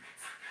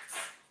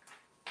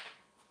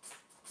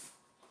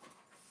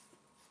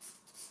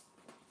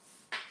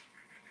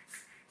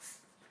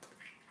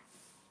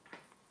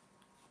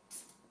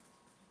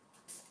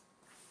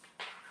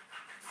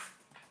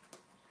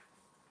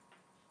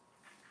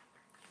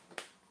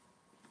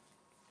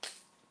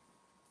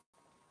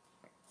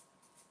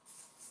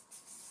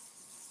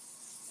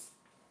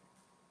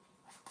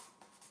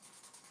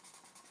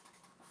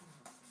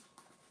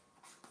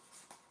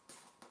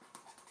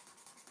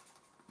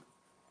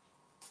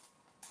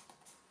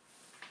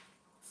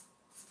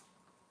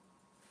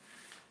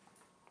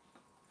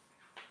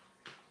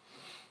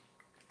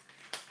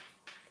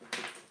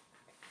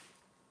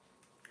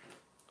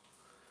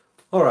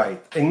 All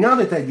right, and now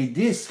that I did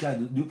this,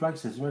 do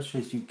practice as much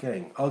as you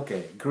can.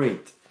 Okay,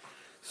 great.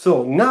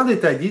 So now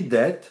that I did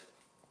that,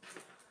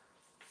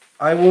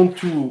 I want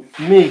to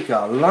make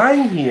a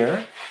line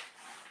here,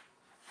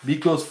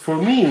 because for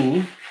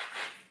me,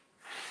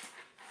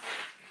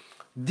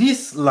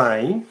 this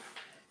line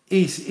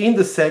is in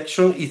the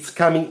section, it's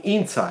coming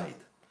inside.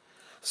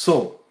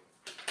 So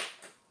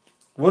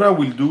what I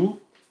will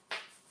do,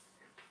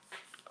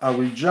 I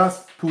will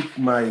just put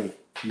my,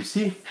 you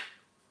see?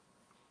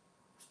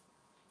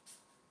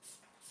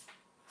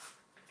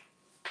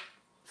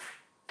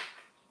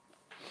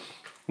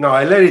 Now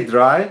I let it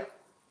dry,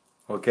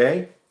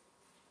 okay?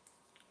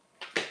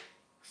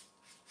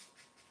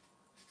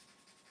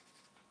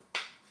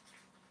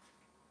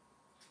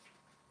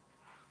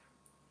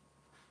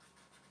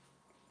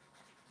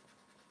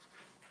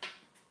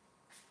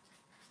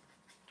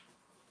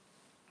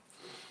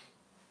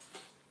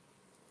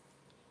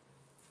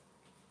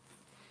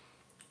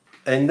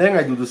 And then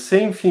I do the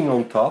same thing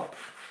on top.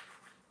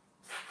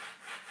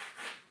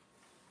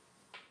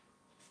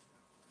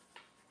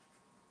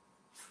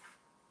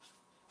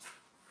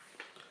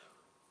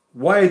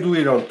 Why I do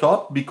it on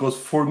top? Because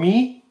for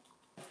me,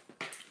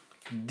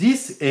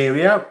 this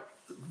area,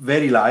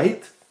 very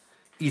light,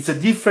 is a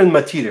different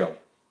material.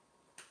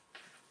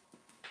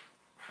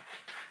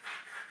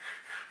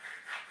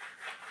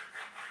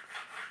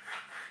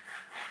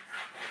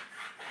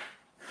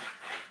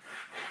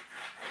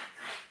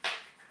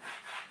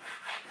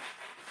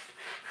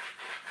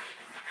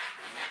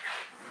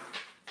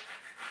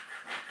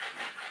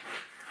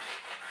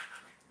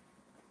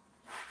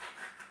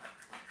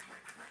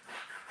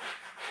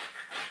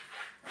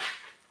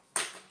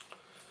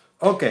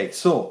 Okay,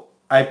 so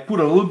I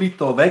put a little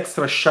bit of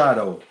extra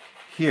shadow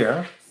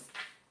here.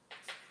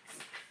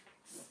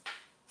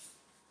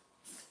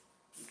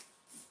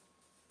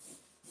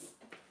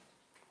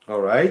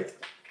 All right.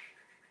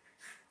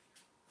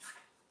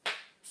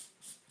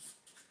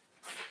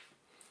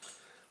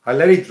 I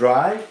let it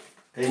dry,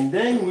 and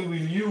then we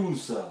will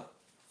use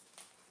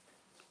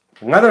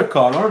another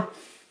color,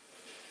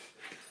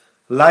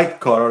 light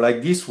color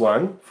like this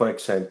one, for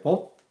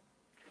example.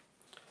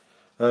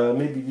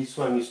 Maybe this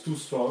one is too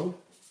strong.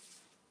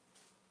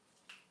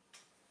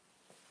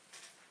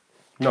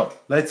 No,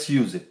 let's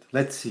use it.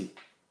 Let's see.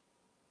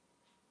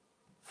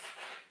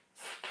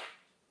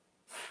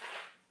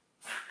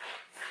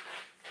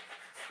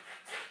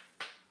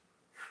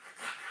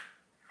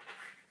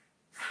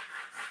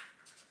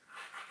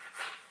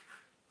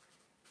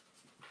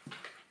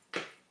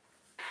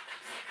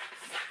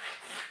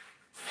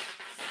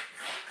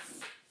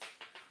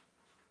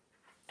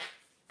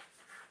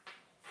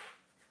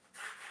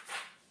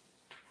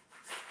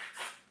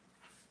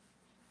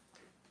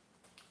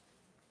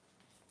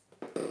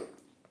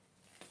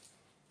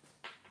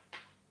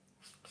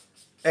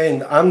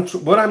 And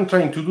what I'm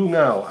trying to do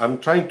now, I'm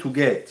trying to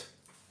get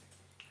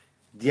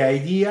the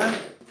idea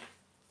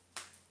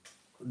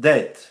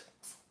that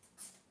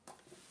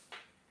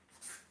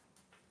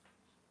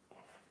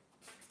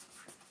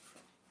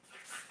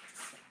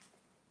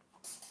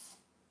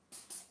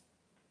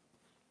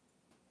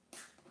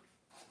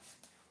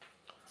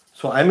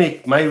so I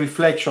make my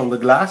reflection on the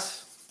glass.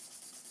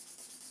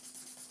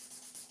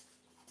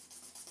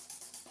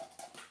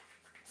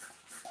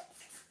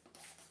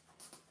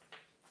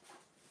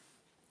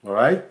 All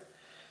right.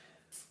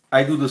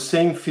 I do the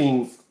same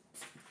thing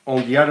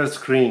on the other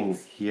screen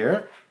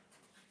here.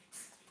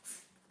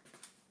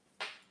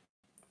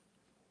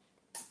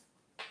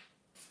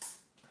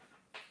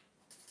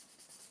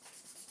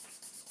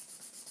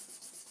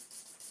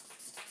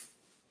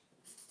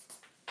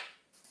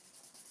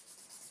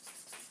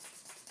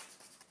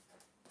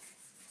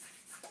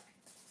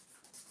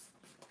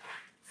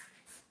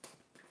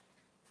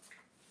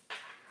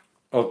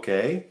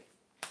 Okay.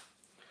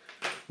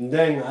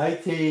 Then I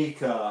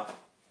take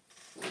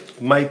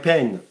my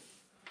pen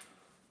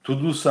to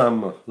do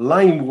some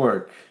line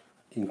work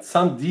in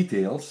some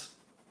details.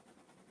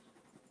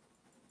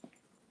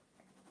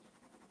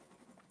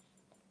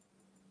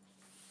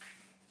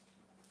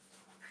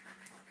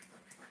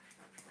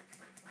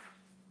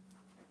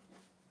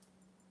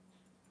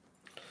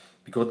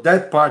 Because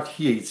that part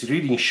here is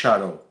really in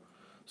shadow.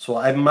 So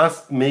I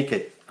must make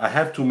it, I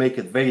have to make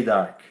it very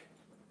dark.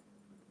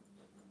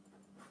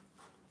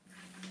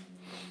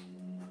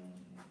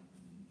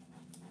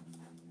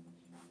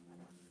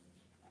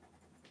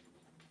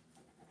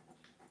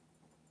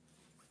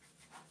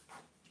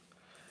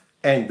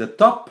 And the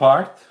top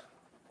part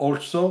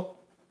also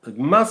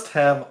must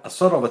have a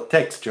sort of a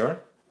texture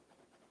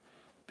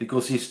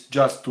because it's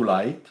just too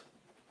light.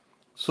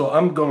 So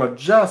I'm gonna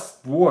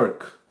just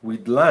work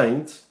with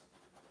lines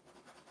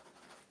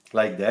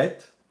like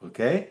that,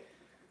 okay?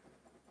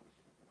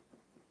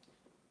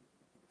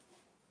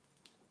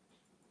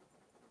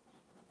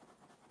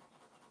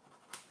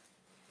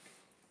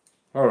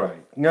 All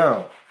right,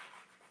 now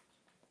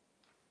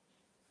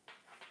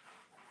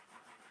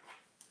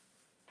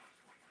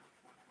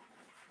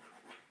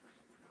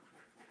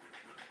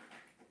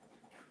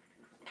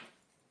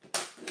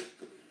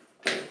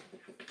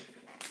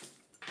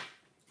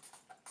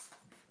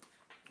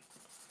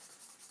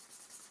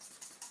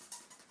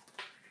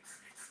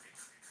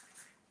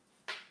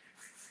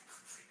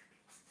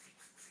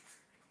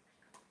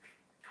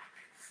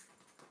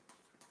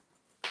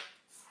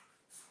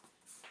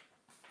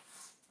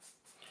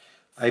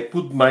I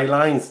put my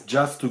lines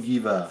just to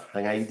give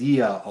an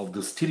idea of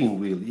the steering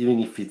wheel,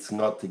 even if it's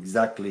not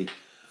exactly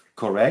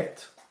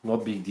correct, no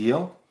big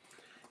deal.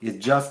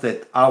 It's just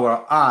that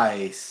our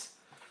eyes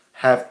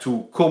have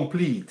to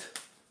complete,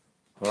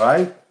 all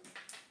right?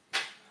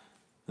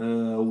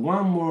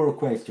 One more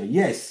question.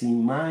 Yes,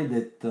 in mind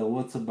that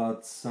what's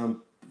about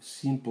some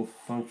simple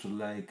function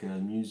like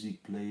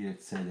music player,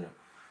 etc.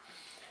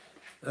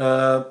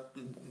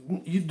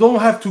 You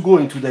don't have to go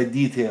into that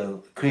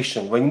detail,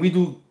 Christian. When we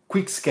do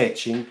quick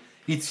sketching,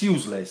 it's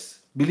useless.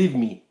 Believe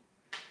me.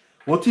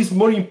 What is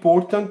more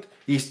important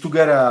is to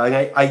get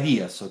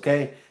ideas,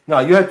 okay? Now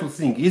you have to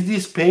think, is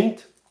this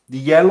paint, the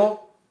yellow?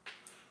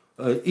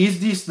 Is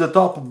this the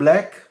top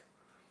black?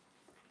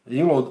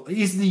 You know,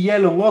 is the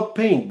yellow not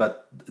paint,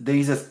 but there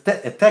is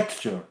a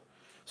texture,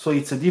 so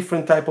it's a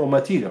different type of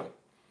material?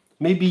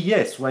 Maybe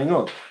yes, why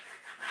not?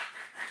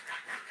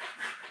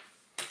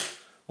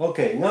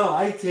 Okay, now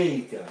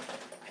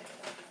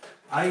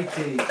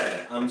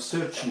I'm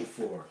searching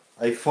for,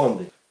 I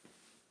found it.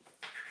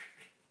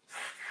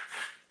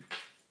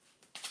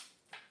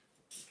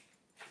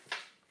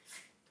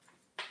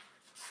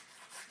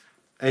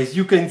 As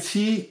you can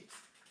see,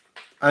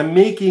 I'm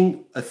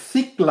making a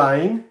thick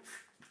line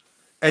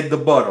at the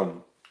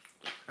bottom.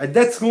 And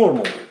that's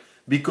normal,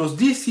 because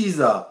this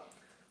is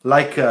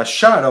like a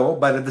shadow,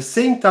 but at the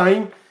same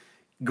time,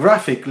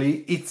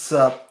 graphically, it's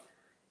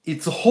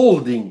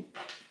holding,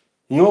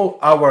 you know,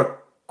 our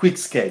quick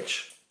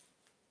sketch.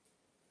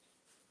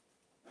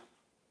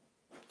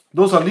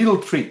 Those are little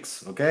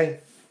tricks, okay?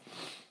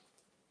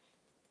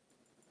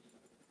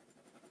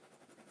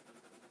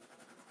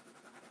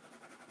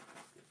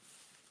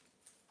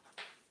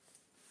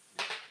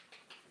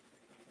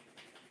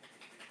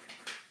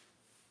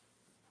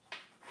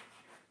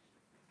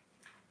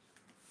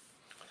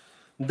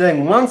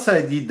 Then once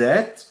I did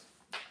that,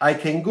 I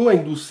can go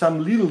and do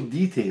some little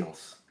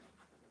details.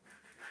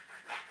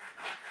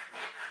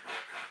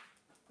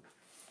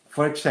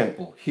 For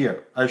example,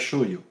 here, I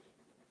show you.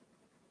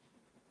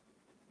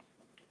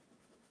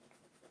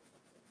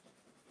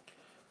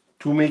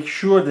 To make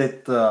sure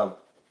that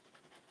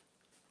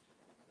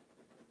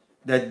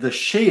that the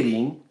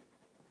shading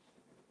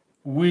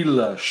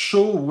will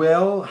show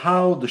well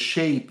how the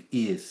shape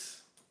is.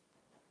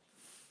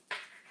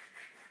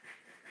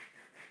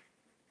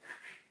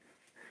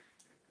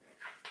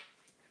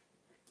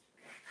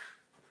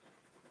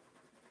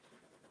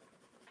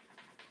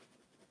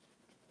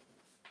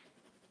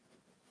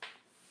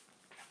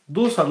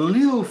 Those are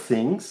little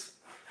things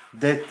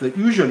that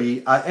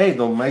usually I add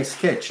on my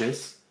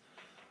sketches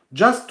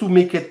just to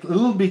make it a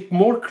little bit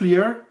more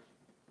clear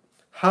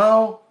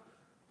how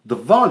the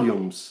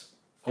volumes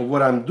of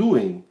what I'm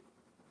doing,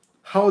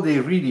 how they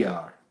really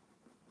are.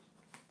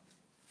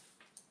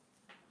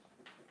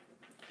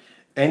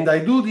 And I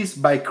do this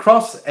by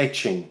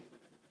cross-etching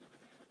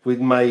with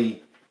my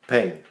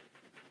pen.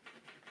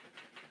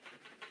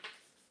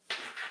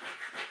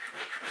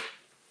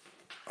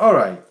 All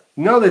right,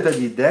 now that I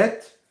did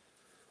that,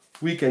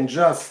 we can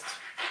just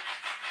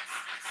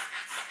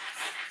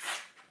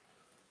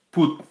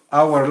put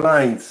our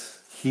lines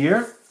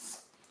here,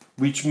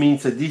 which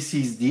means that this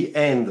is the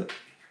end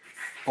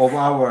of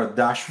our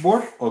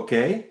dashboard,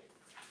 okay?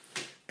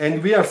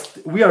 And we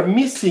are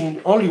missing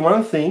only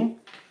one thing,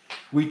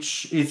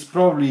 which is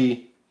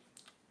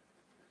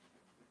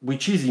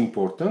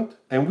important,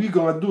 and we're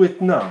gonna do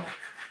it now.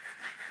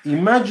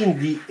 Imagine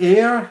the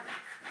air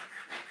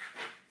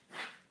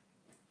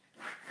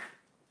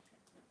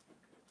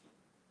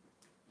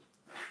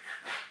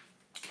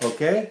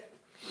okay?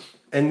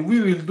 And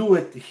we will do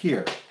it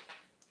here.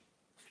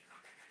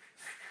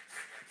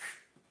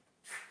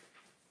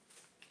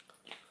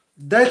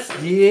 That's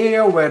the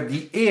area where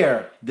the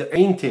air, the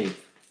intake,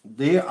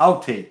 the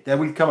outtake, that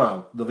will come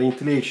out, the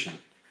ventilation.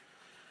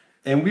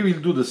 And we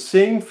will do the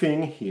same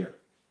thing here.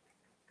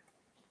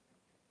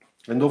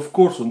 And of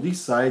course on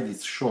this side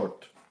it's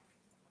short.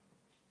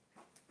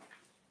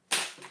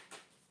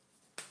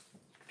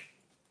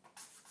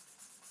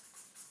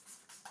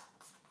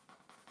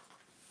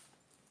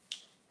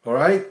 All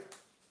right?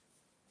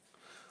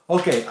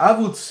 Okay, I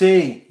would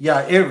say,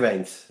 yeah, air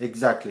vents,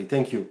 exactly,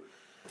 thank you.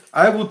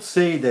 I would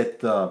say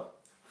that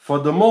for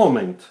the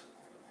moment,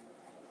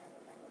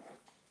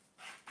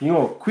 you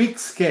know, quick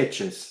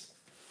sketch,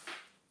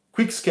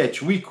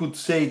 we could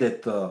say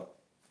that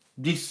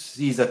this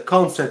is a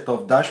concept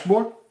of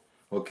dashboard,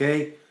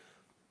 okay?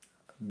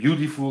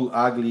 Beautiful,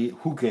 ugly,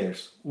 who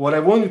cares? What I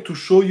wanted to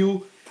show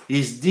you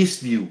is this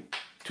view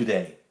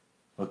today,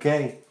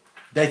 okay?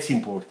 That's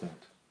important.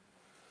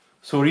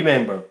 So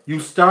remember, you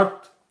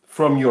start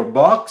from your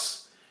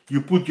box,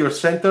 you put your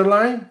center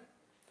line,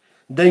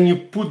 then you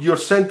put your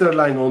center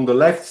line on the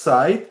left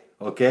side,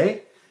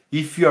 okay?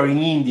 If you are in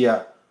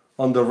India,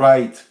 on the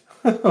right,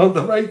 on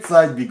the right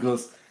side,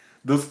 because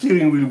the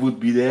steering wheel would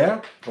be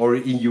there, or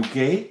in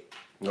UK,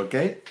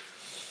 okay?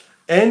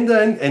 And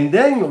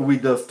then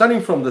with the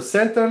starting from the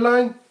center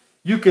line,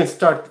 you can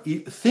start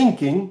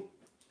thinking,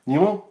 you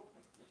know,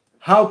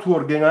 how to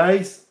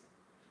organize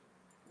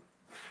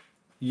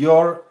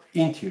your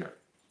interior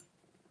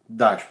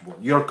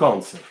dashboard, your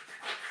concept.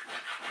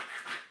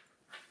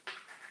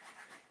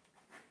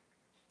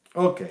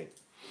 Okay.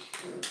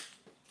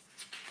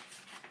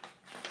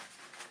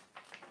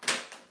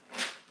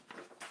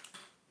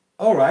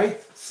 All right,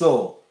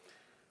 so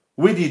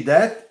we did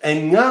that,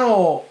 and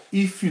now,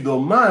 if you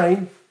don't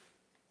mind,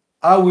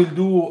 I will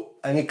do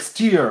an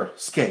exterior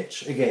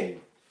sketch again.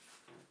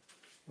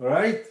 All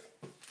right,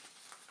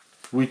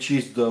 which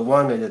is the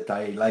one that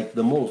I like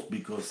the most,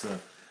 because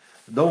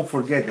don't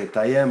forget that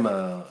I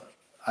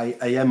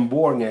am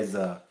born as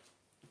a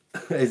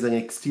as an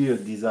exterior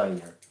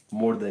designer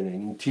more than an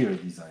interior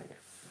designer.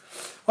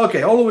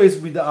 Okay, always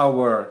with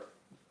our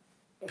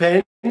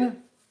pen.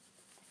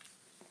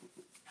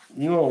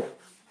 You know,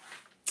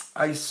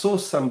 I saw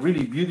some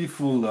really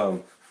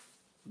beautiful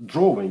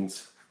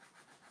drawings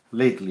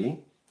lately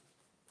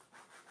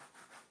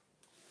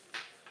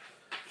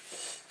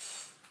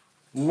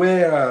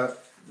where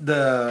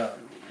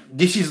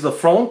this is the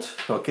front,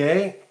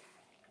 okay,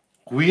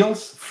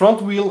 wheels,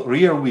 front wheel,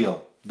 rear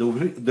wheel.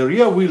 The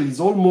rear wheel is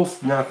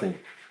almost nothing.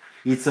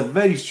 It's a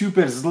very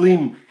super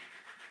slim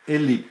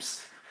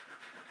ellipse.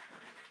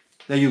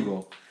 There you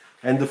go.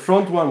 And the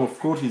front one, of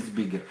course, is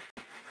bigger.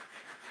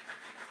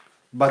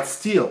 But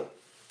still,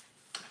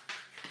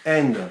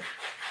 and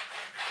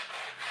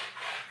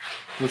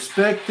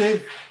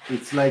perspective,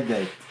 it's like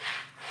that.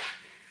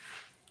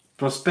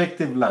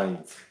 Perspective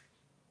lines.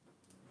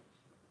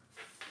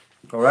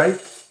 All right?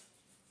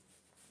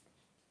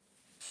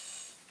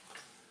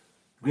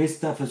 Great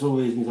stuff as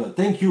always.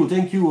 Thank you,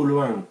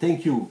 Luan.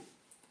 Thank you.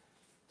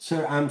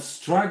 Sir, I'm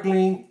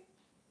struggling.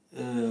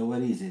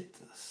 What is it?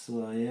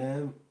 So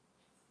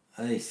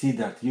I see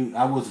that.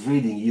 I was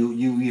reading,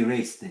 you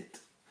erased it.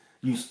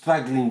 You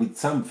struggling with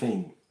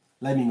something.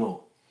 Let me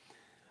know.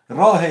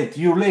 Rohit,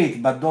 you're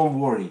late, but don't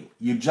worry.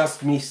 You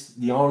just missed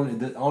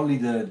only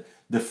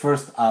the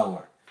first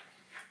hour.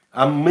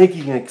 I'm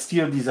making an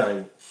exterior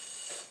design.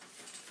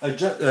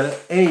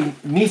 Hey,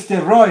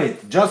 Mr.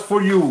 Rohit, just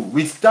for you.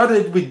 We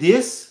started with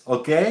this,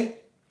 okay?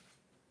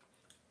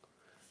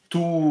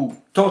 To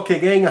talk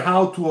again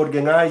how to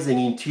organize an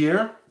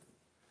interior.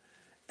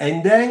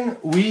 And then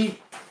we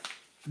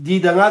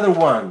did another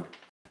one,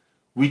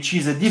 which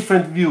is a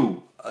different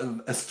view.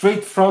 A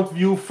straight front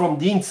view from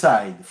the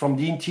inside, from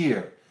the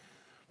interior,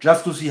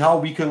 just to see how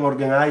we can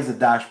organize a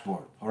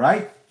dashboard, all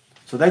right?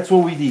 So that's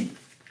what we did.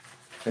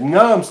 And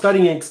now I'm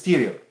studying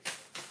exterior.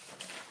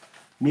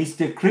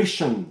 Mr.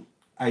 Christian,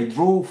 I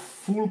drove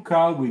full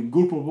car with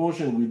good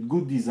proportion, with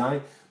good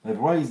design, but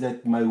why is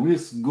that my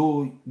wheels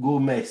go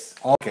mess?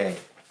 Okay,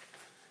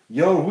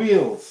 your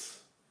wheels.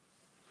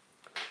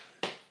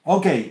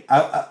 Okay,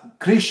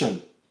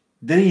 Christian,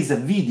 there is a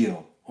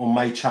video on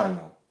my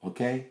channel,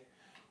 okay?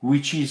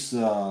 Which is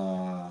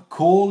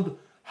called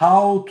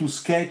How to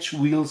Sketch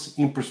Wheels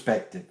in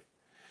Perspective.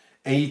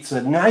 And it's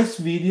a nice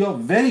video,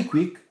 very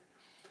quick,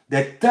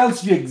 that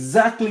tells you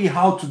exactly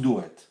how to do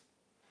it.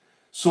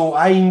 So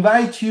I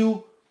invite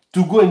you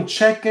to go and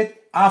check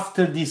it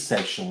after this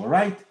session, all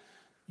right?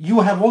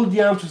 You have all the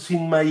answers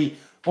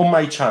on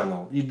my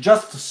channel. You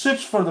just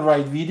search for the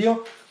right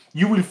video,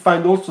 you will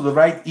find also the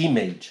right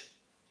image.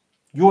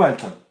 You're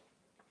welcome.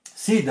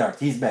 Siddharth,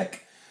 he's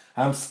back.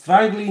 I'm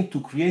struggling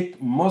to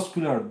create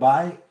muscular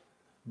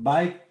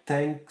bike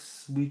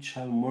tanks which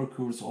have more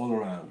curves all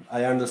around.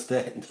 I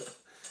understand.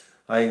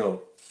 I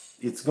know.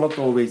 It's not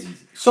always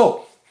easy.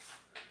 So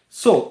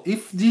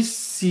if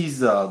this is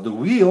the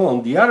wheel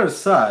on the other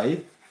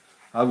side,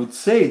 I would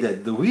say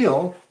that the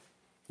wheel,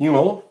 you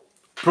know,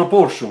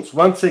 proportions,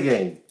 once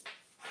again.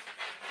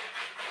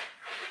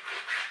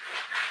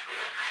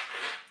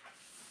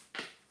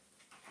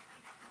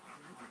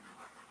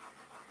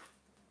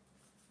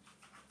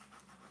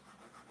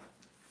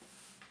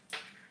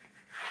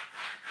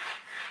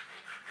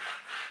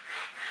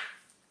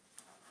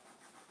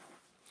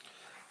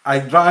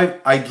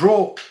 I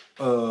draw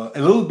a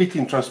little bit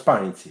in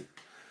transparency.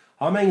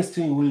 How many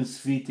steering wheels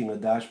fit in a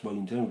dashboard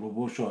in terms of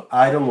proportion?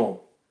 I don't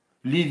know.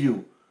 Leave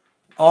you.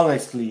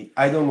 Honestly,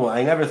 I don't know.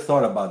 I never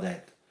thought about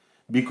that.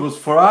 Because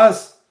for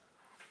us,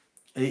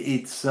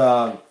 it's,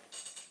 for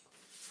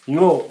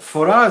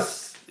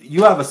us,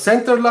 you have a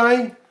center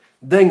line,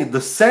 then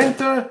the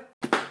center,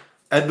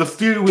 and the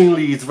steering wheel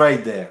is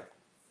right there.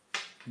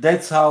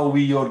 That's how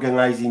we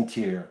organize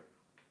interior.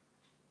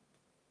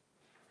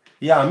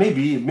 Yeah,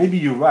 maybe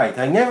you're right.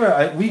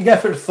 We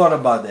never thought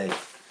about that.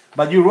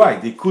 But you're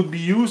right. It could be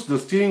used, the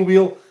steering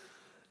wheel,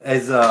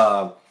 as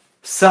a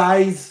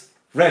size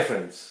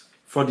reference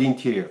for the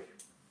interior.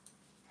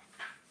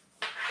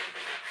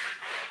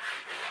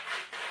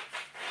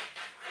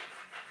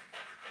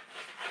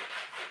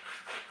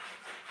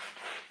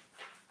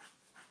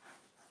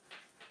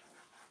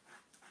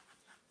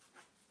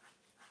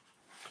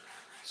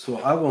 So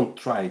I won't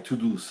try to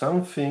do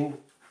something.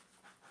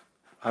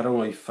 I don't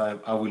know if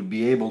I will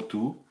be able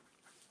to.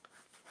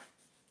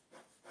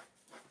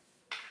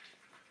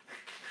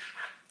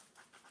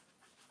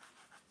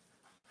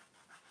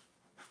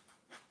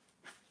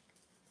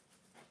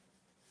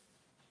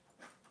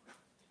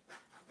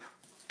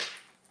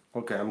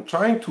 Okay, I'm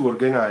trying to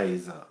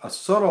organize a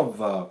sort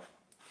of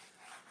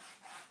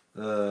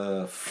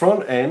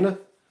front end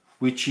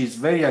which is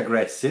very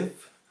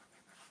aggressive.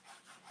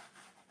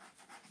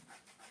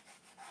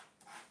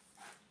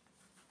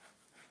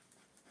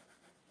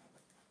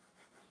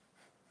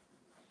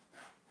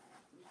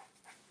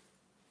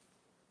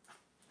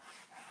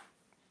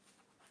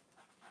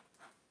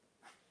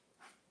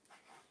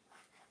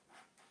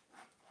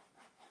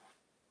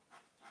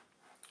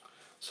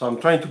 So I'm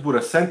trying to put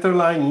a center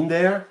line in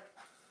there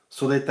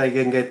so that I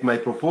can get my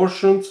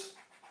proportions.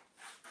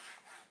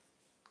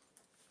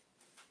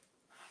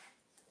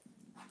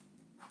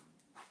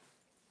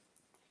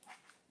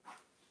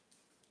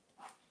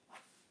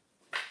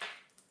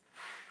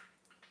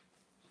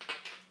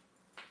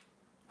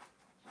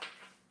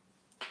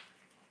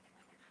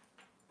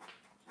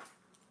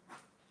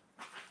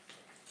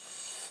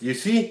 You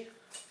see?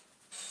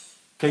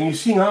 Can you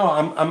see now?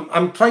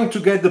 I'm trying to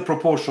get the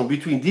proportion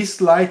between this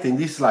light and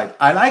this light.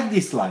 I like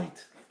this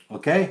light,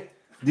 okay?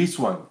 This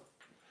one.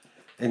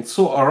 And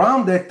so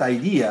around that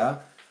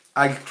idea,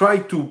 I try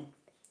to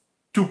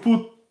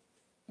put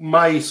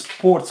my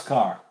sports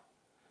car.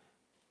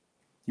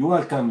 You're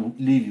welcome,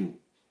 leave you.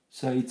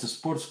 So it's a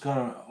sports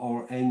car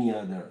or any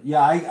other.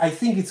 Yeah, I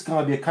think it's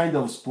gonna be a kind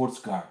of sports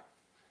car.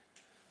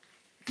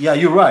 Yeah,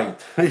 you're right.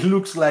 It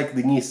looks like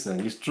the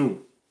Nissan, it's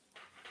true.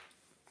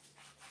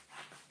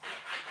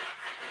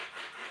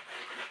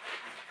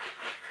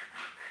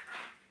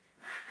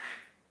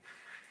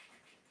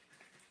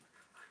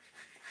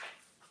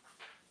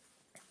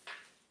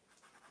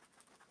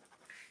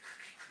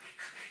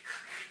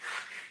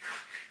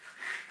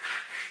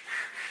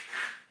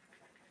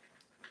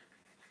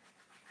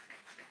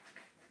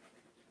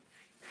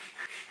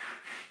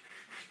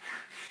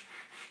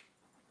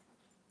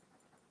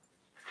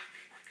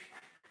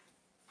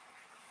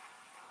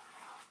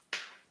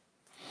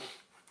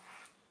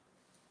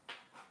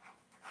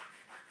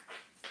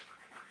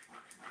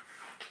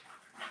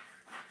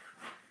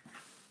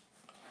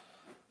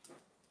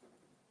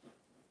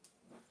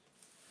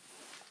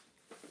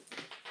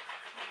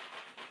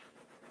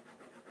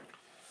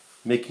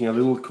 Making a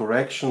little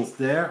corrections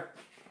there.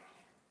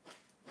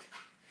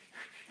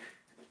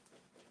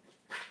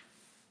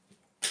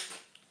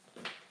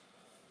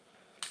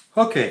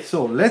 Okay,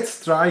 so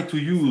let's try to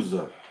use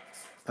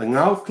an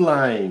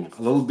outline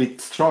a little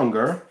bit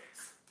stronger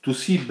to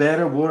see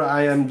better what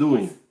I am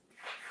doing.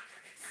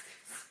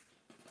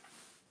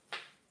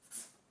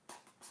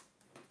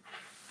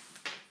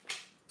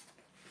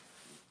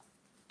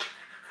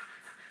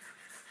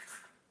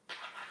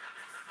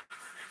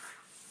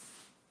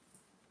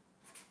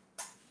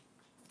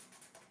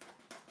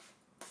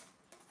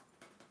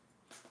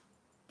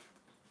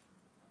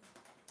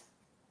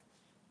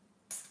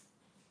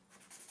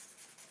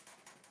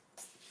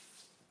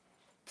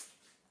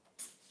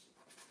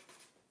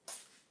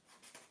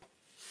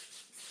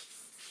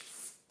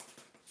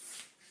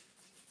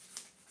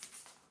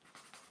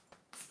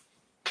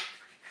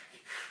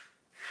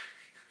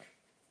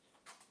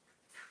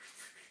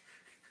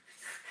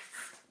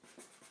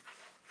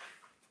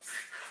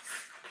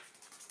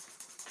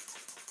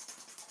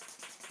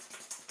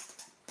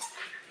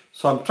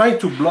 So I'm trying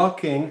to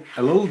block in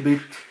a little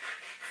bit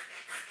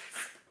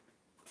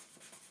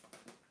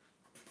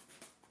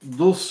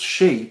those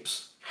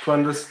shapes to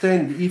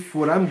understand if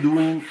what I'm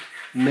doing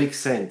makes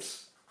sense.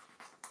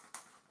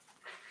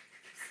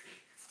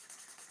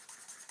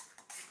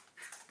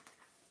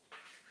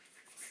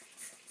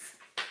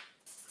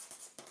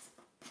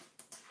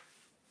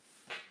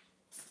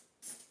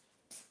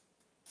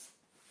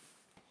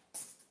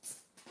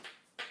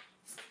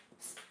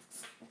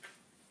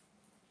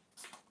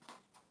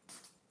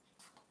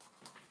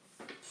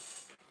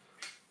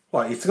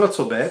 Well, it's not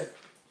so bad.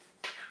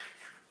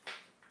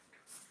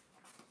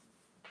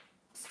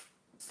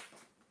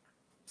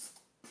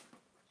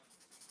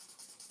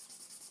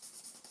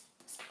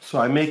 So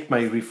I make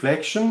my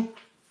reflection,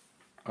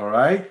 all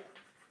right?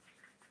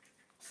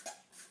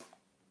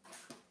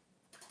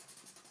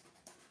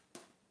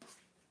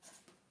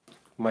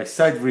 My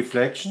side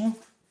reflection.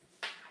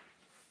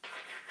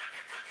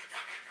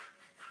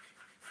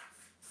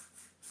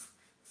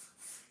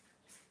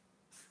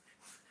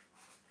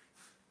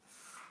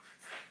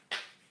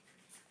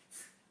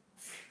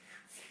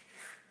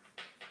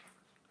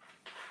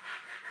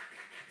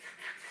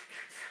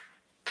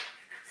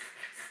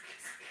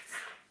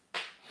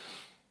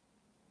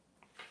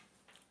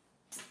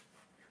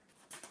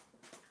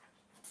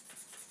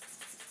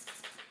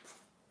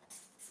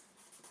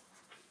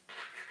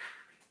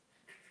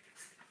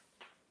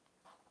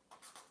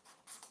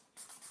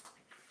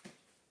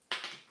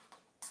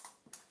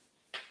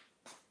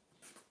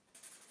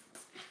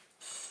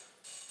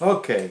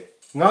 Okay,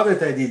 now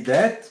that I did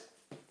that,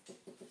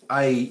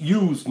 I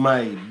use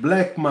my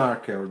black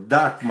marker,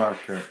 dark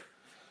marker,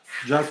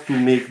 just to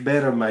make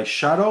better my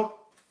shadow,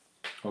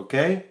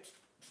 okay?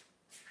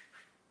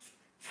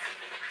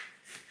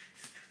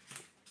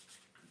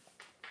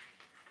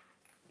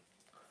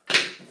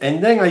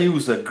 And then I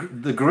use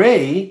the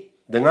gray,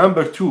 the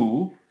number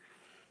 2,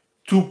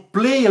 to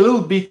play a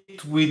little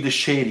bit with the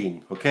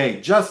shading,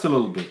 okay? Just a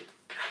little bit.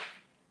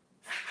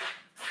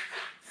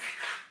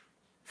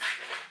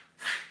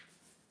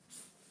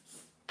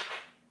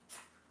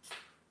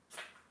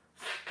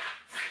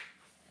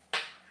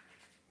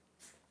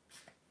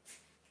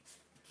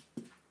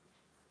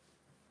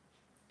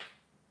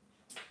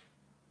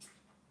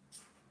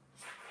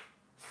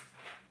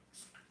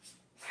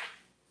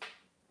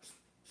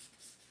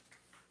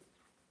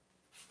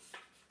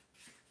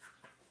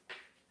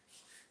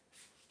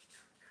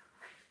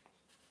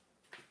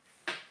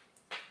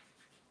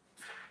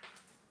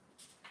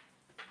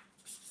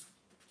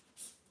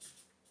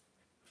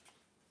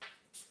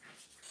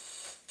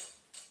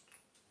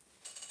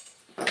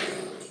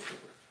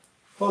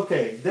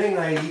 Okay, then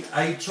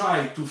I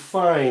try to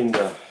find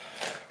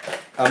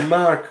a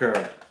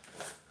marker.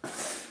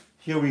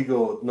 Here we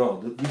go.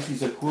 No, this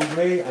is a cool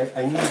gray.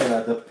 I need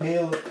the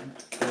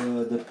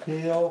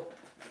pale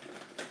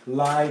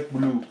light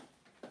blue.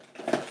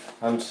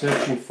 I'm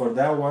searching for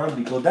that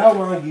one because that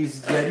one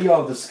gives the idea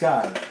of the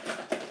sky.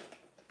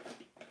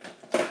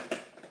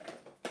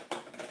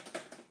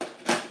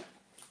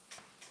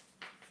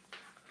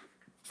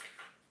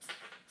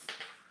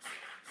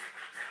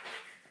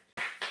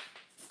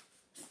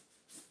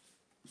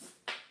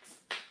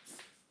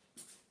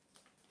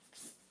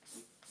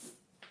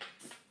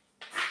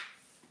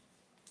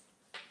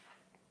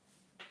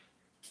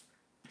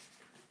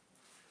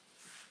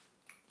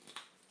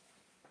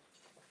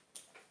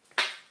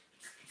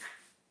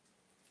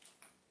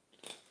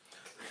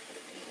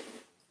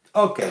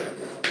 Okay,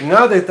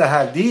 now that I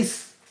have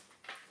this,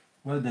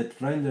 well,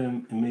 that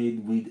render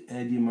made with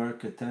eddy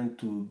marker tend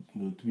to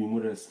be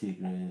more realistic.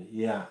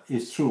 Yeah,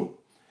 it's true.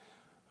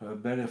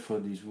 Better for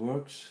these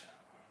works.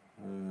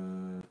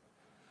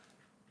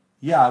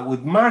 Yeah,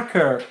 with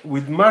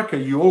marker,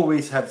 you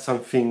always have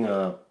something.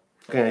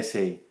 Can I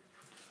say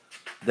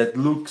that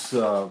looks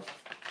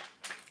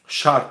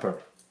sharper?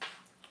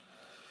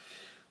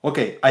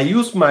 Okay, I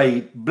use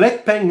my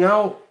black pen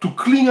now to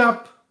clean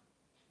up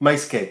my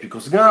sketch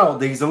because now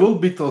there is a little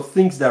bit of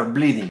things that are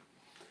bleeding.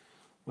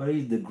 Where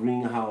is the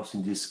greenhouse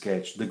in this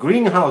sketch? The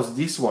greenhouse,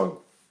 this one.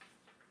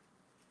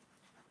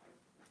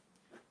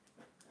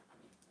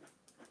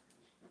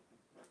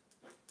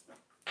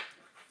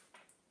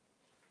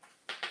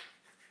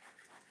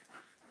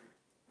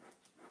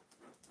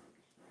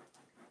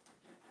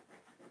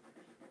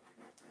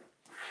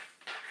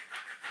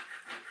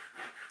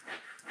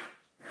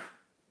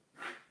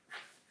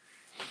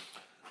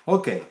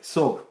 Okay,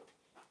 so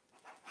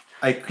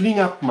I clean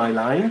up my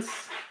lines.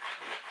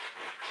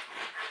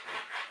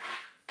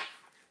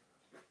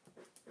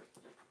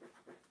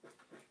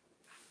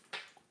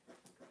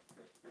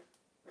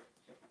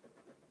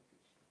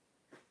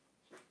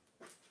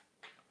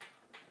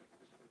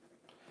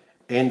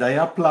 And I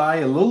apply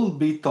a little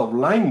bit of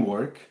line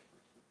work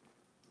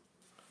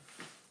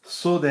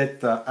so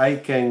that I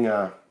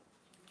can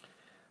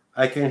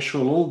show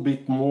a little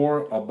bit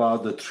more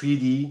about the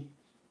 3D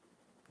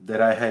that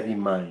I have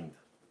in mind.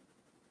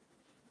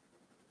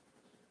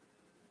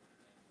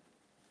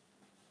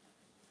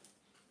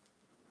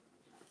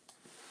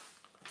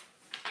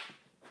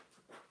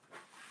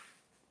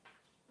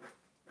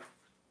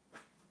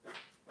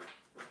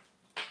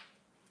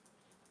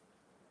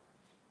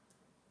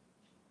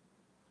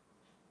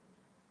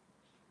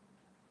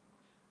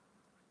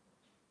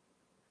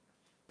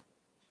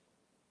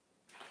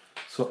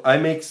 So I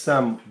make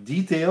some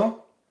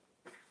detail.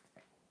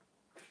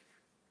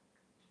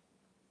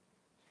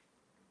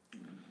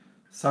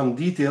 Some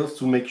details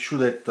to make sure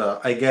that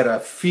I get a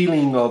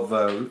feeling of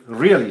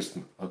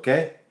realism,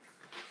 okay?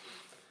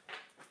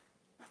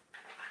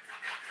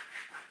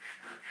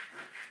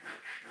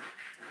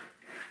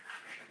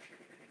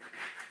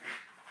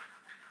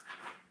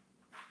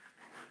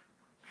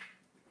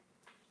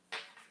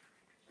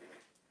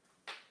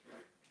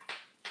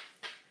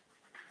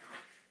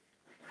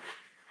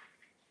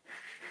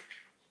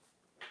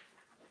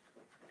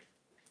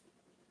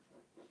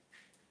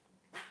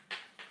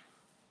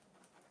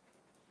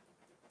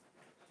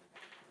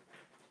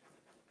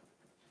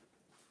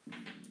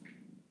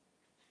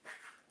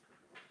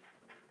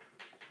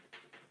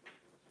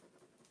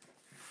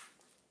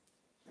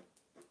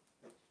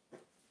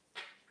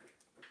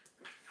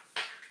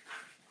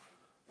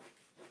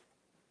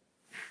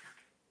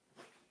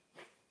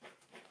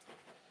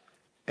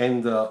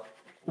 And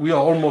we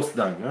are almost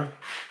done. Huh?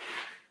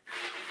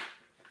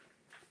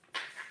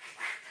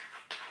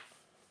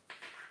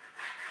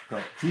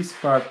 Now this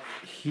part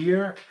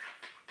here,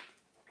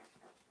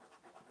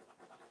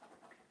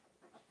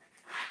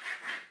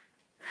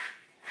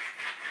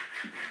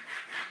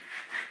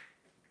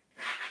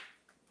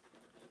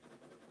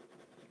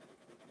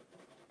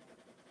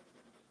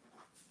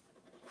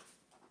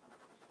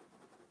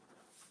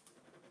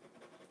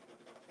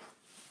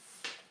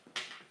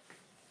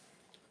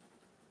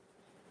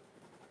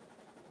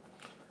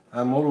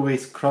 I'm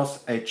always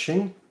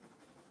cross-etching.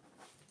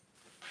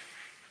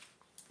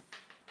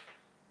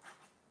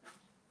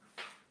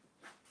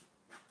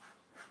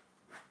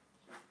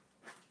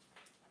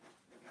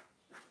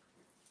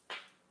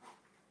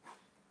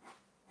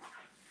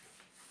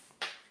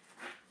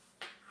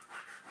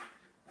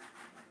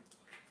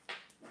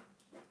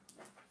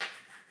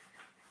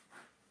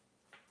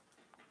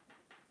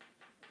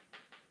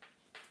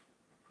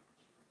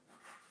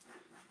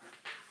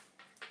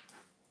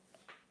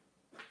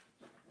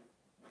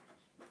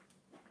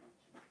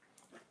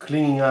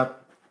 Cleaning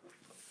up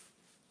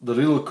the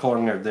little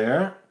corner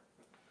there.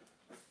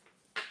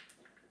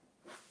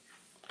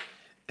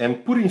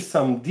 And putting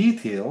some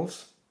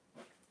details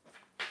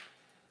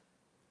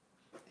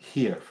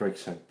here, for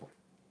example.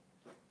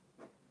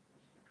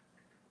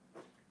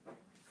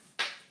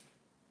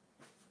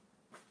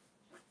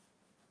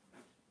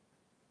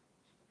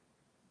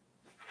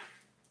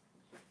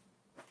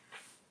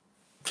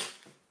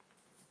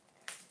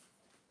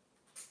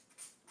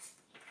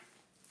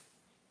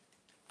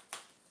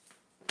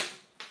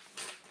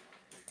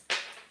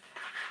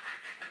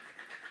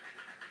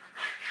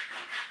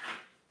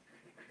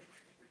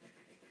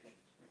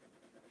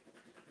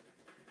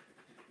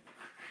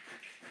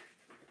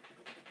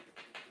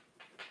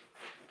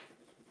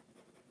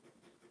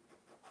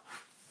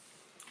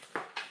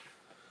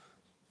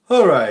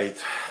 All right,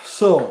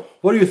 so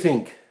what do you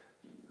think?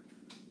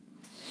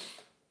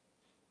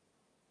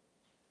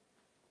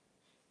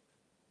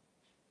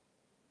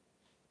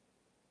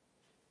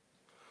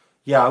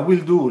 Yeah, I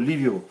will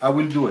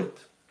do it.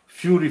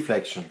 Few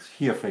reflections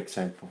here, for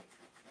example.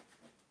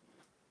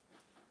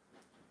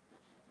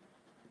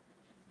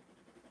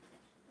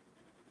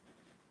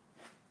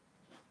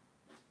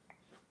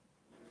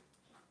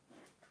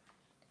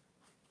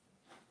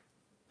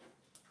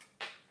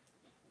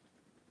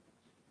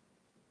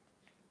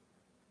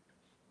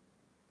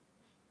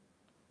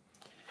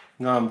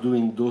 Now I'm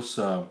doing those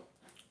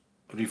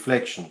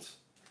reflections.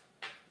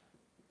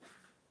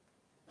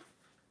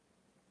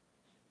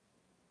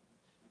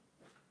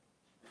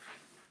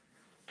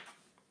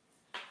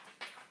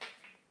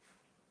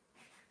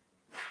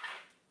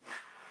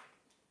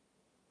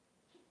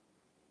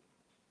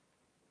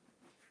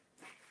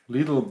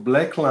 Little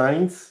black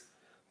lines,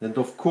 and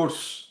of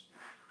course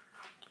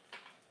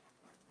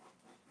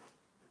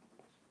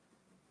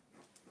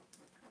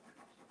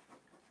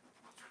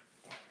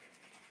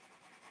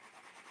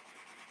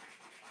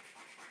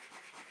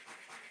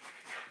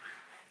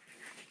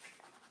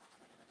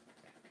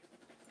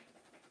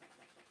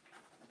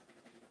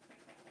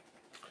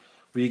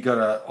we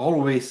gotta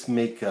always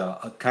make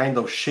a kind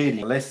of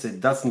shading, unless it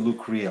doesn't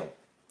look real.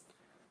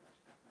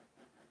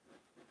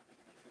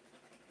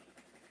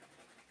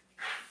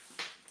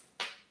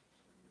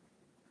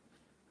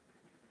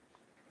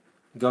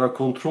 Gotta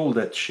control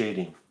that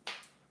shading,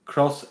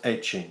 cross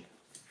etching.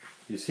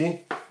 You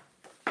see?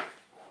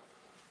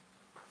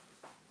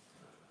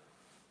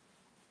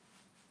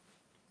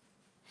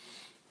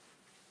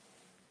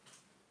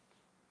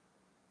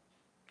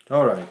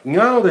 All right,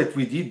 now that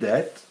we did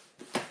that,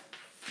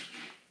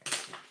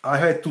 I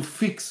had to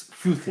fix a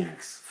few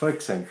things. For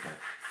example,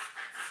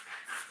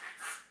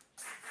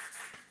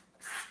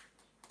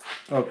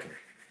 okay,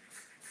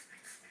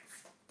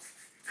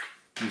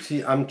 you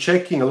see, I'm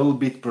checking a little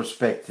bit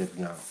perspective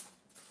now.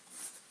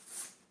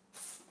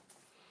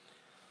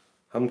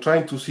 I'm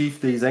trying to see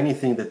if there is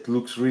anything that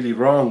looks really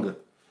wrong,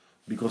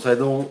 because I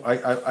don't.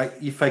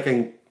 If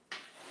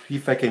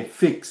I can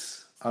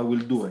fix, I will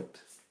do it,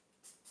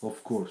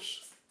 of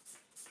course.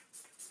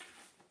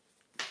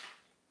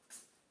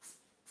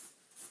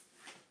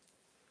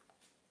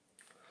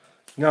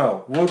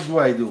 Now, what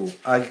do?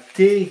 I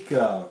take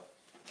not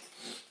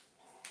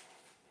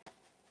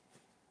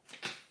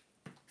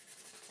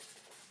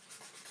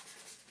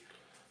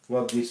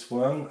this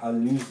one, I'll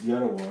use the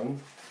other one.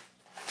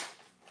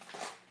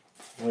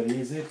 What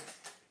is it?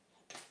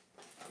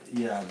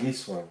 Yeah,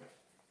 this one.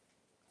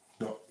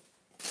 No.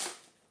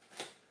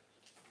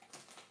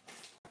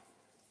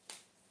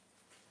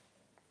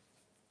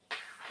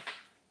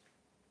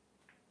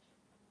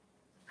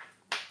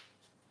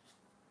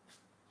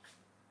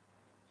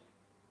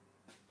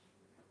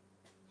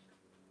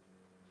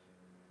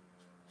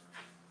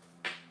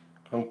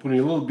 I'm putting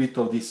a little bit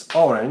of this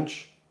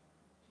orange.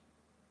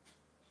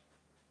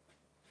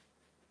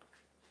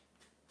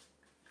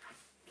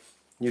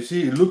 You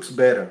see, it looks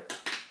better.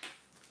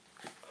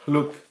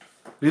 Look,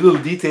 little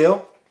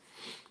detail,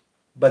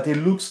 but it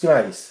looks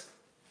nice.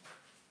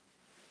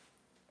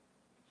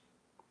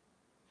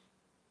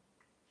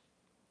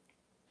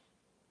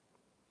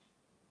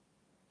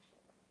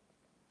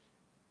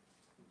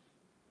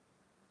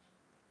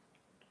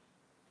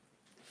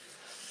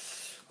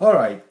 All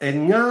right,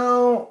 and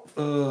now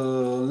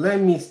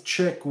let me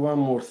check one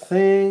more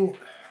thing.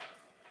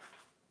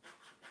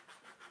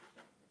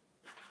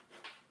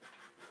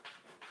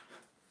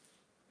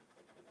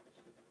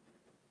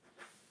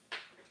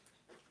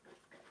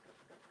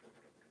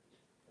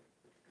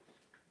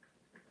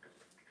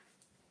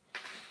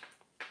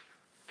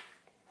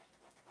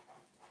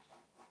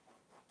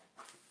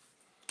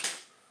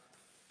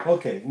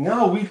 Okay,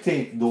 now we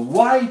take the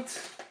white,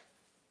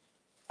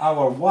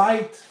 our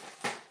white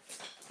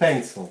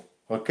pencil,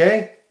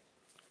 okay?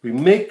 We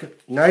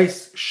make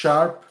nice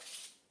sharp,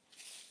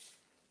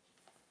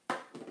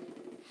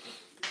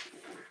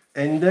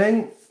 and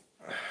then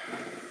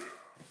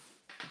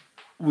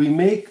we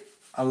make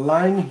a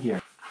line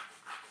here.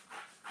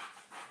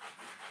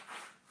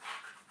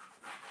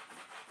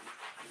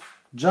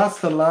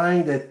 Just a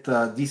line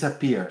that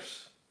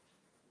disappears.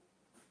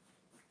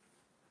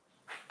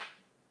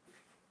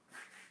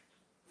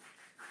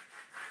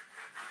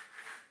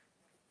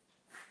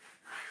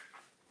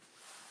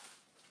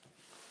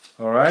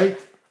 All right,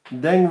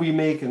 then we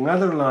make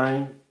another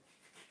line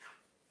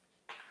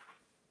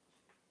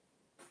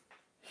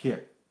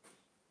here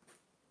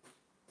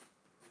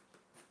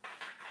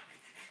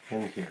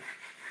and here.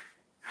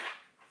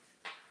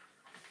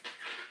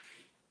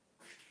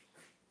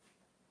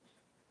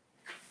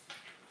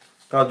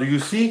 Now, do you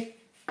see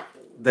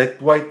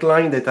that white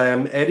line that I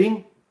am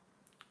adding?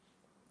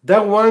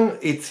 That one,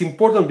 it's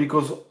important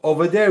because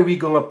over there we're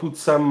gonna put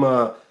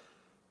some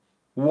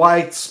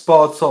white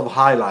spots of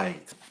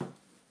highlight.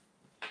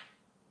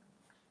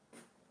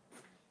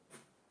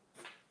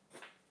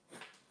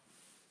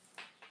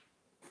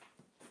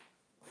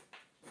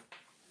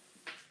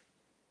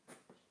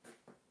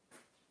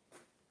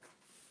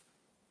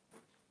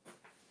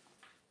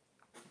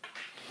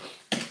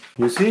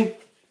 You see?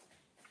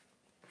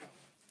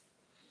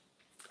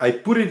 I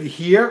put it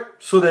here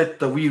so that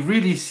we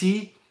really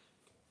see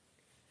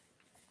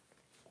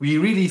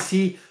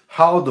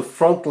how the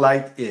front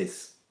light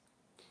is.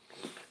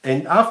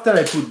 And after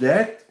I put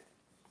that,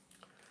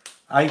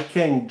 I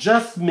can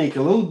just make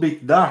a little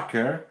bit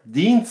darker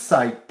the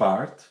inside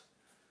part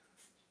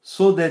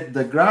so that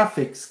the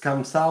graphics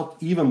comes out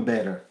even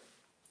better.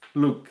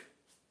 Look.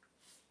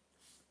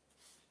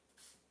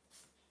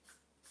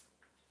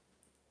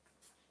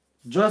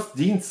 Just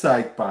the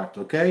inside part,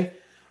 okay?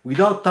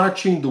 Without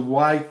touching the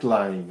white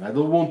line. I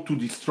don't want to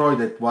destroy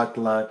that white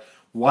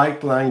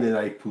line that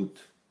I put.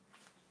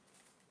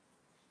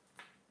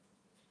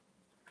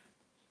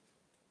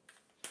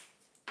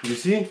 You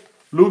see?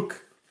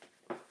 Look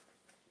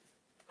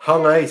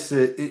how nice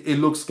it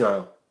looks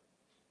now.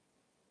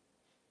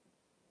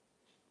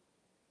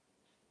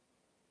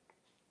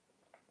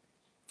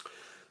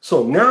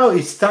 So now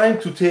it's time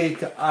to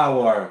take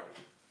our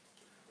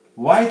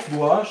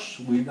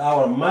whitewash with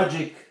our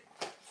magic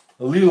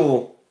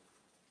little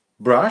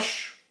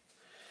brush,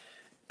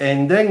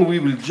 and then we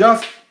will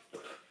just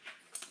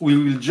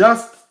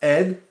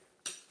add.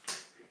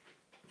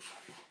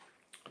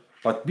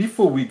 But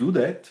before we do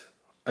that,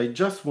 I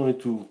just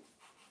wanted to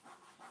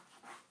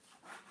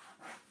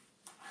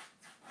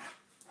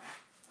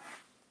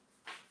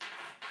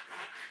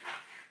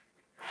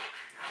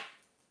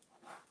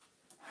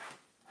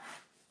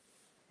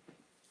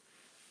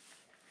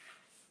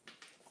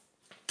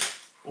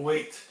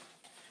wait.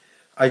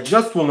 I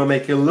just want to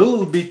make a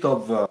little bit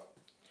of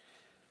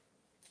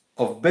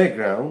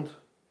background.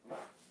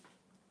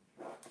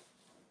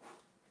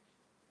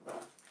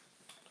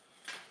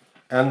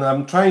 And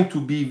I'm trying to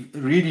be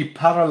really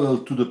parallel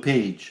to the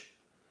page,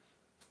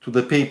 to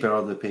the paper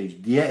of the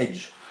page, the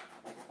edge.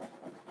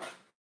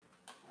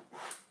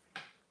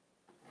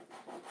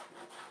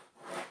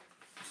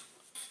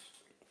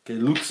 Okay,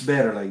 looks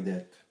better like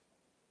that.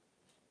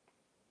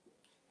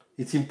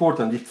 It's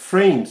important. It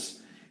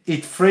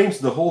frames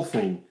the whole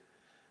thing.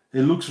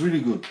 It looks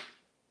really good.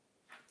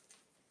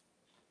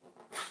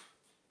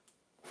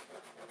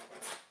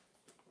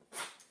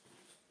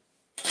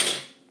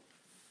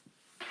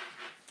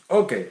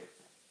 Okay.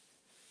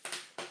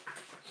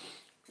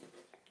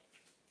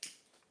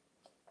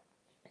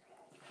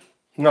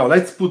 Now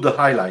let's put the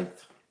highlight.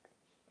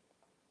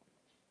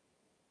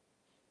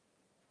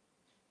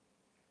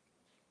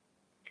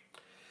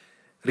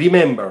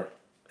 Remember,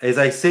 as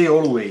I say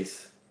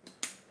always,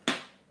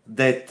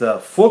 that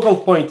focal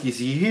point is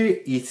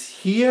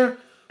here,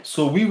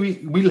 so we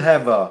will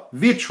have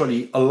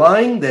virtually a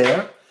line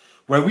there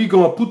where we're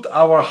gonna put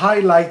our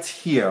highlights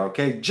here,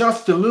 okay?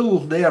 Just a little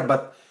there,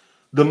 but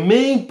the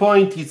main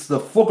point is the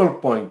focal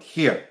point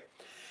here.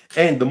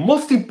 And the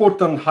most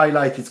important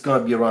highlight is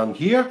gonna be around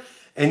here,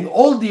 and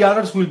all the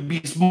others will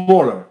be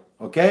smaller,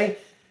 okay?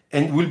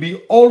 And will be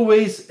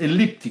always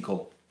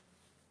elliptical.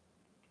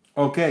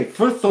 Okay,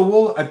 first of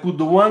all, I put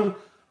the one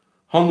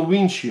on the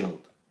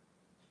windshield,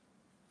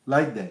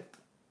 like that.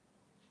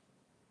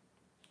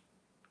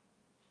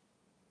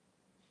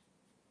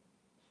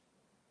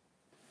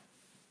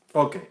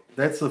 Okay,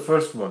 that's the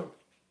first one.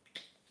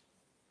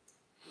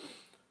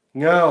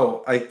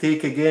 Now I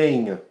take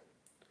again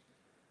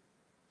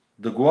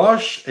the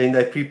gouache and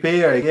I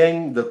prepare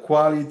again the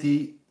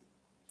quality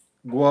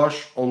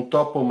gouache on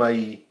top of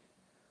my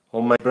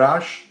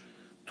brush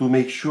to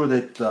make sure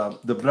that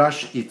the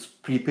brush is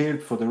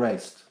prepared for the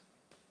rest.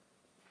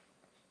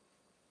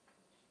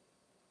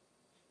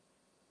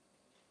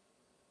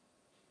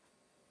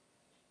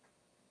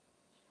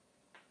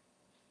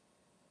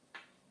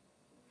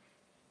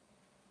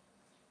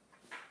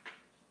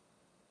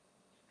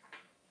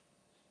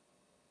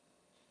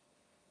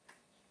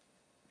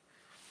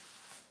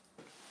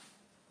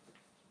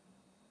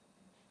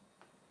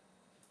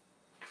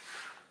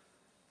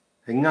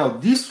 And now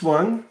this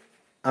one,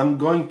 I'm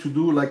going to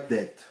do like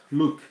that.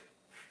 Look.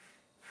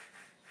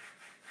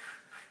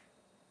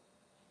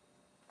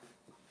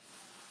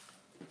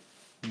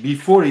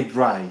 Before it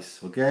dries,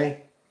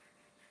 okay?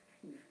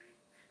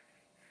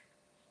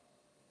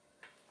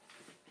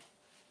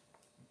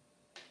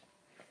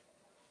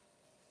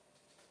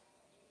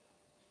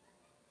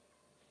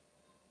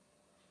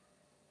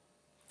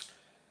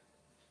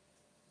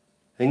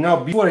 And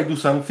now before I do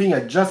something, I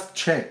just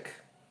check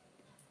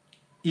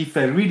if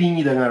I really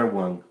need another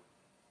one.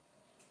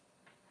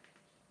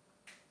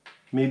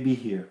 Maybe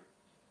here.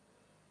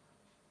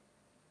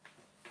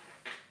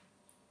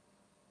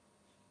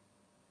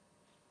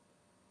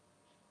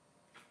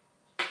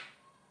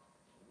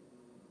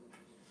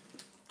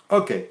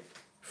 Okay,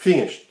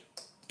 finished.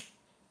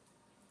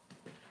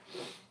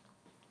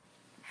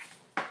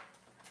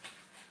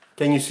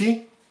 Can you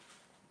see?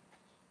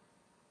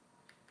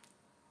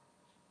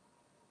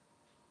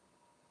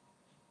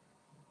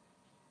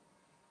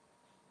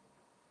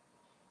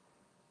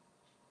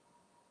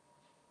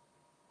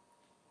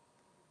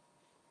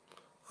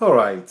 All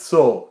right,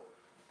 so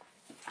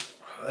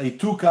it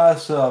took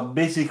us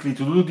basically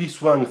to do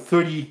this one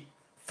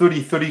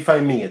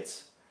 35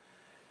 minutes.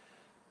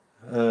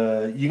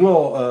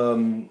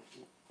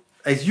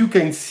 As you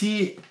can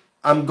see,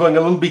 I'm going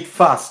a little bit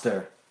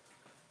faster,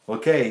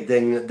 okay,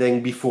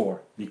 than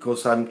before,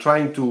 because I'm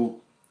trying to,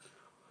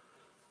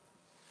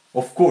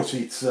 of course,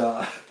 it's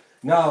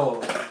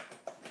now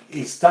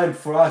it's time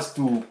for us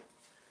to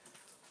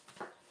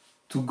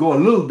go a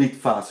little bit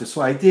faster.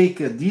 So I take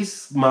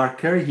this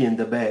marker here in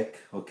the back,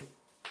 okay,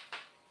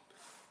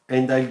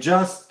 and I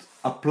just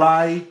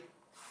apply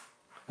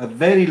a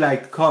very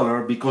light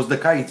color because the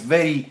car is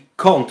very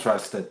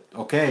contrasted,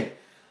 okay?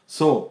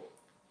 So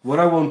what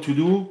I want to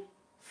do,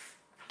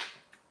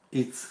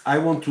 I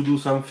want to do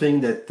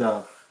something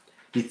that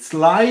it's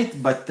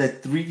light, but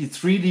that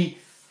it's really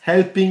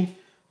helping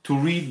to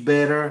read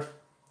better,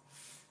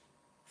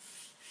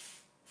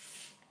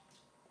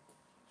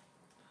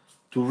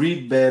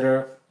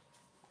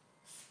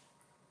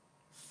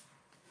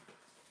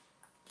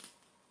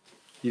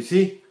 You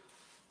see,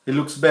 it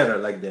looks better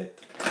like that.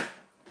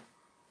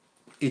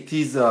 It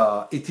is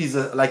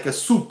like a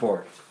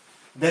support.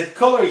 That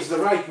color is the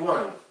right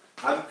one.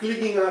 I'm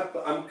cleaning up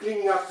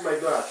my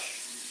brush.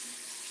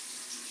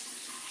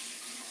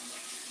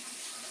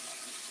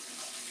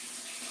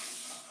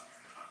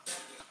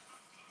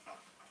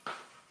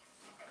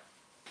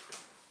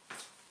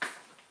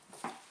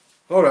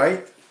 All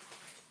right.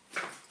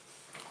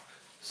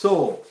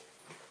 So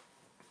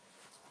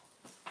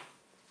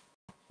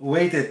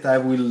wait that I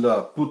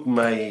will put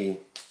my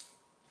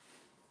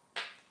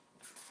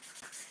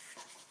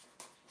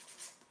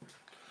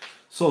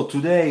So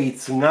today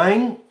it's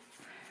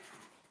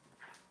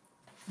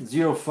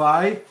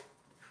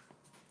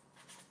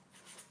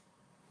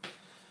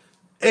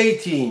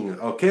 9/05/18.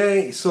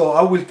 Okay, so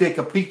I will take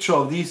a picture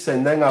of this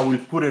and then I will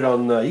put it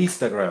on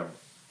Instagram.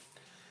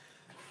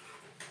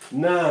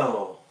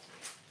 Now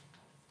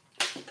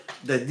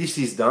that this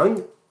is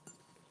done,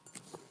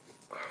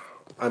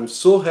 I'm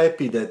so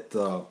happy that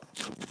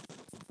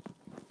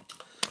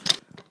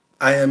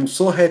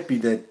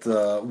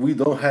we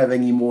don't have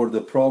anymore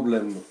the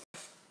problem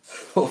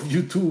of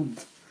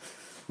YouTube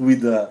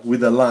with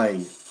the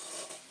line.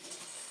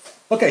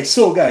 Okay,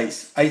 so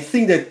guys, I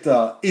think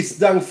that it's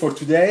done for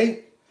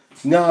today.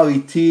 Now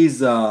it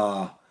is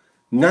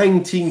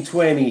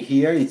 19:20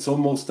 here. It's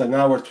almost an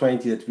hour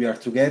 20 that we are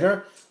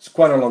together. It's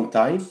quite a long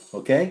time.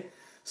 Okay,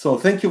 so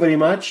thank you very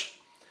much.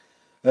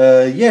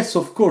 Yes,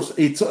 of course,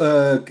 it's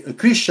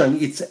Christian.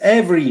 It's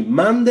every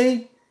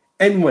Monday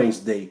and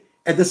Wednesday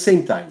at the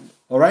same time.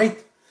 All right,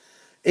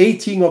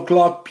 18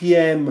 o'clock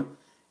p.m.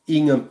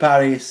 in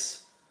Paris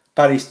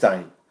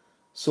time.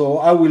 So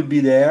I will be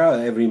there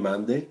every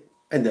Monday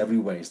and every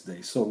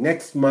Wednesday. So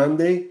next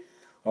Monday,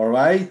 all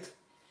right.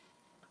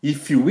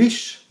 If you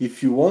wish,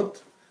 if you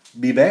want,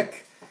 be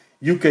back.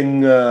 You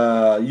can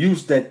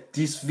use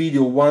this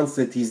video once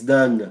that is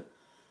done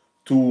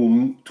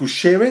to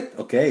share it.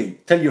 Okay,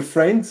 tell your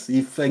friends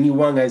if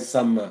anyone has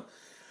some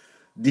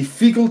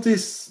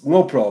difficulties.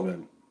 No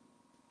problem.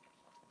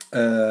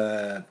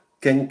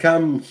 Can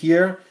come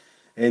here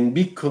and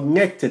be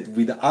connected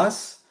with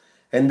us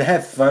and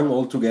have fun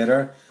all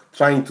together,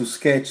 trying to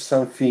sketch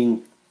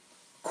something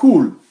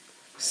cool,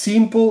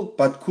 simple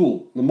but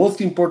cool. The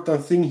most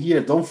important thing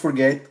here, don't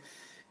forget,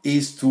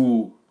 is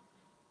to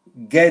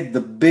get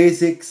the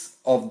basics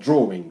of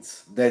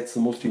drawings. That's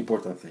the most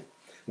important thing.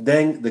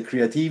 Then the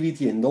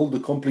creativity and all the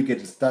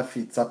complicated stuff,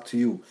 it's up to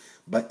you.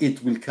 but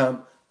it will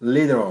come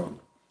later on.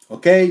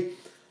 Okay?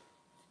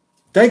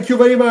 Thank you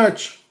very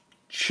much.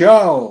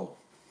 Ciao.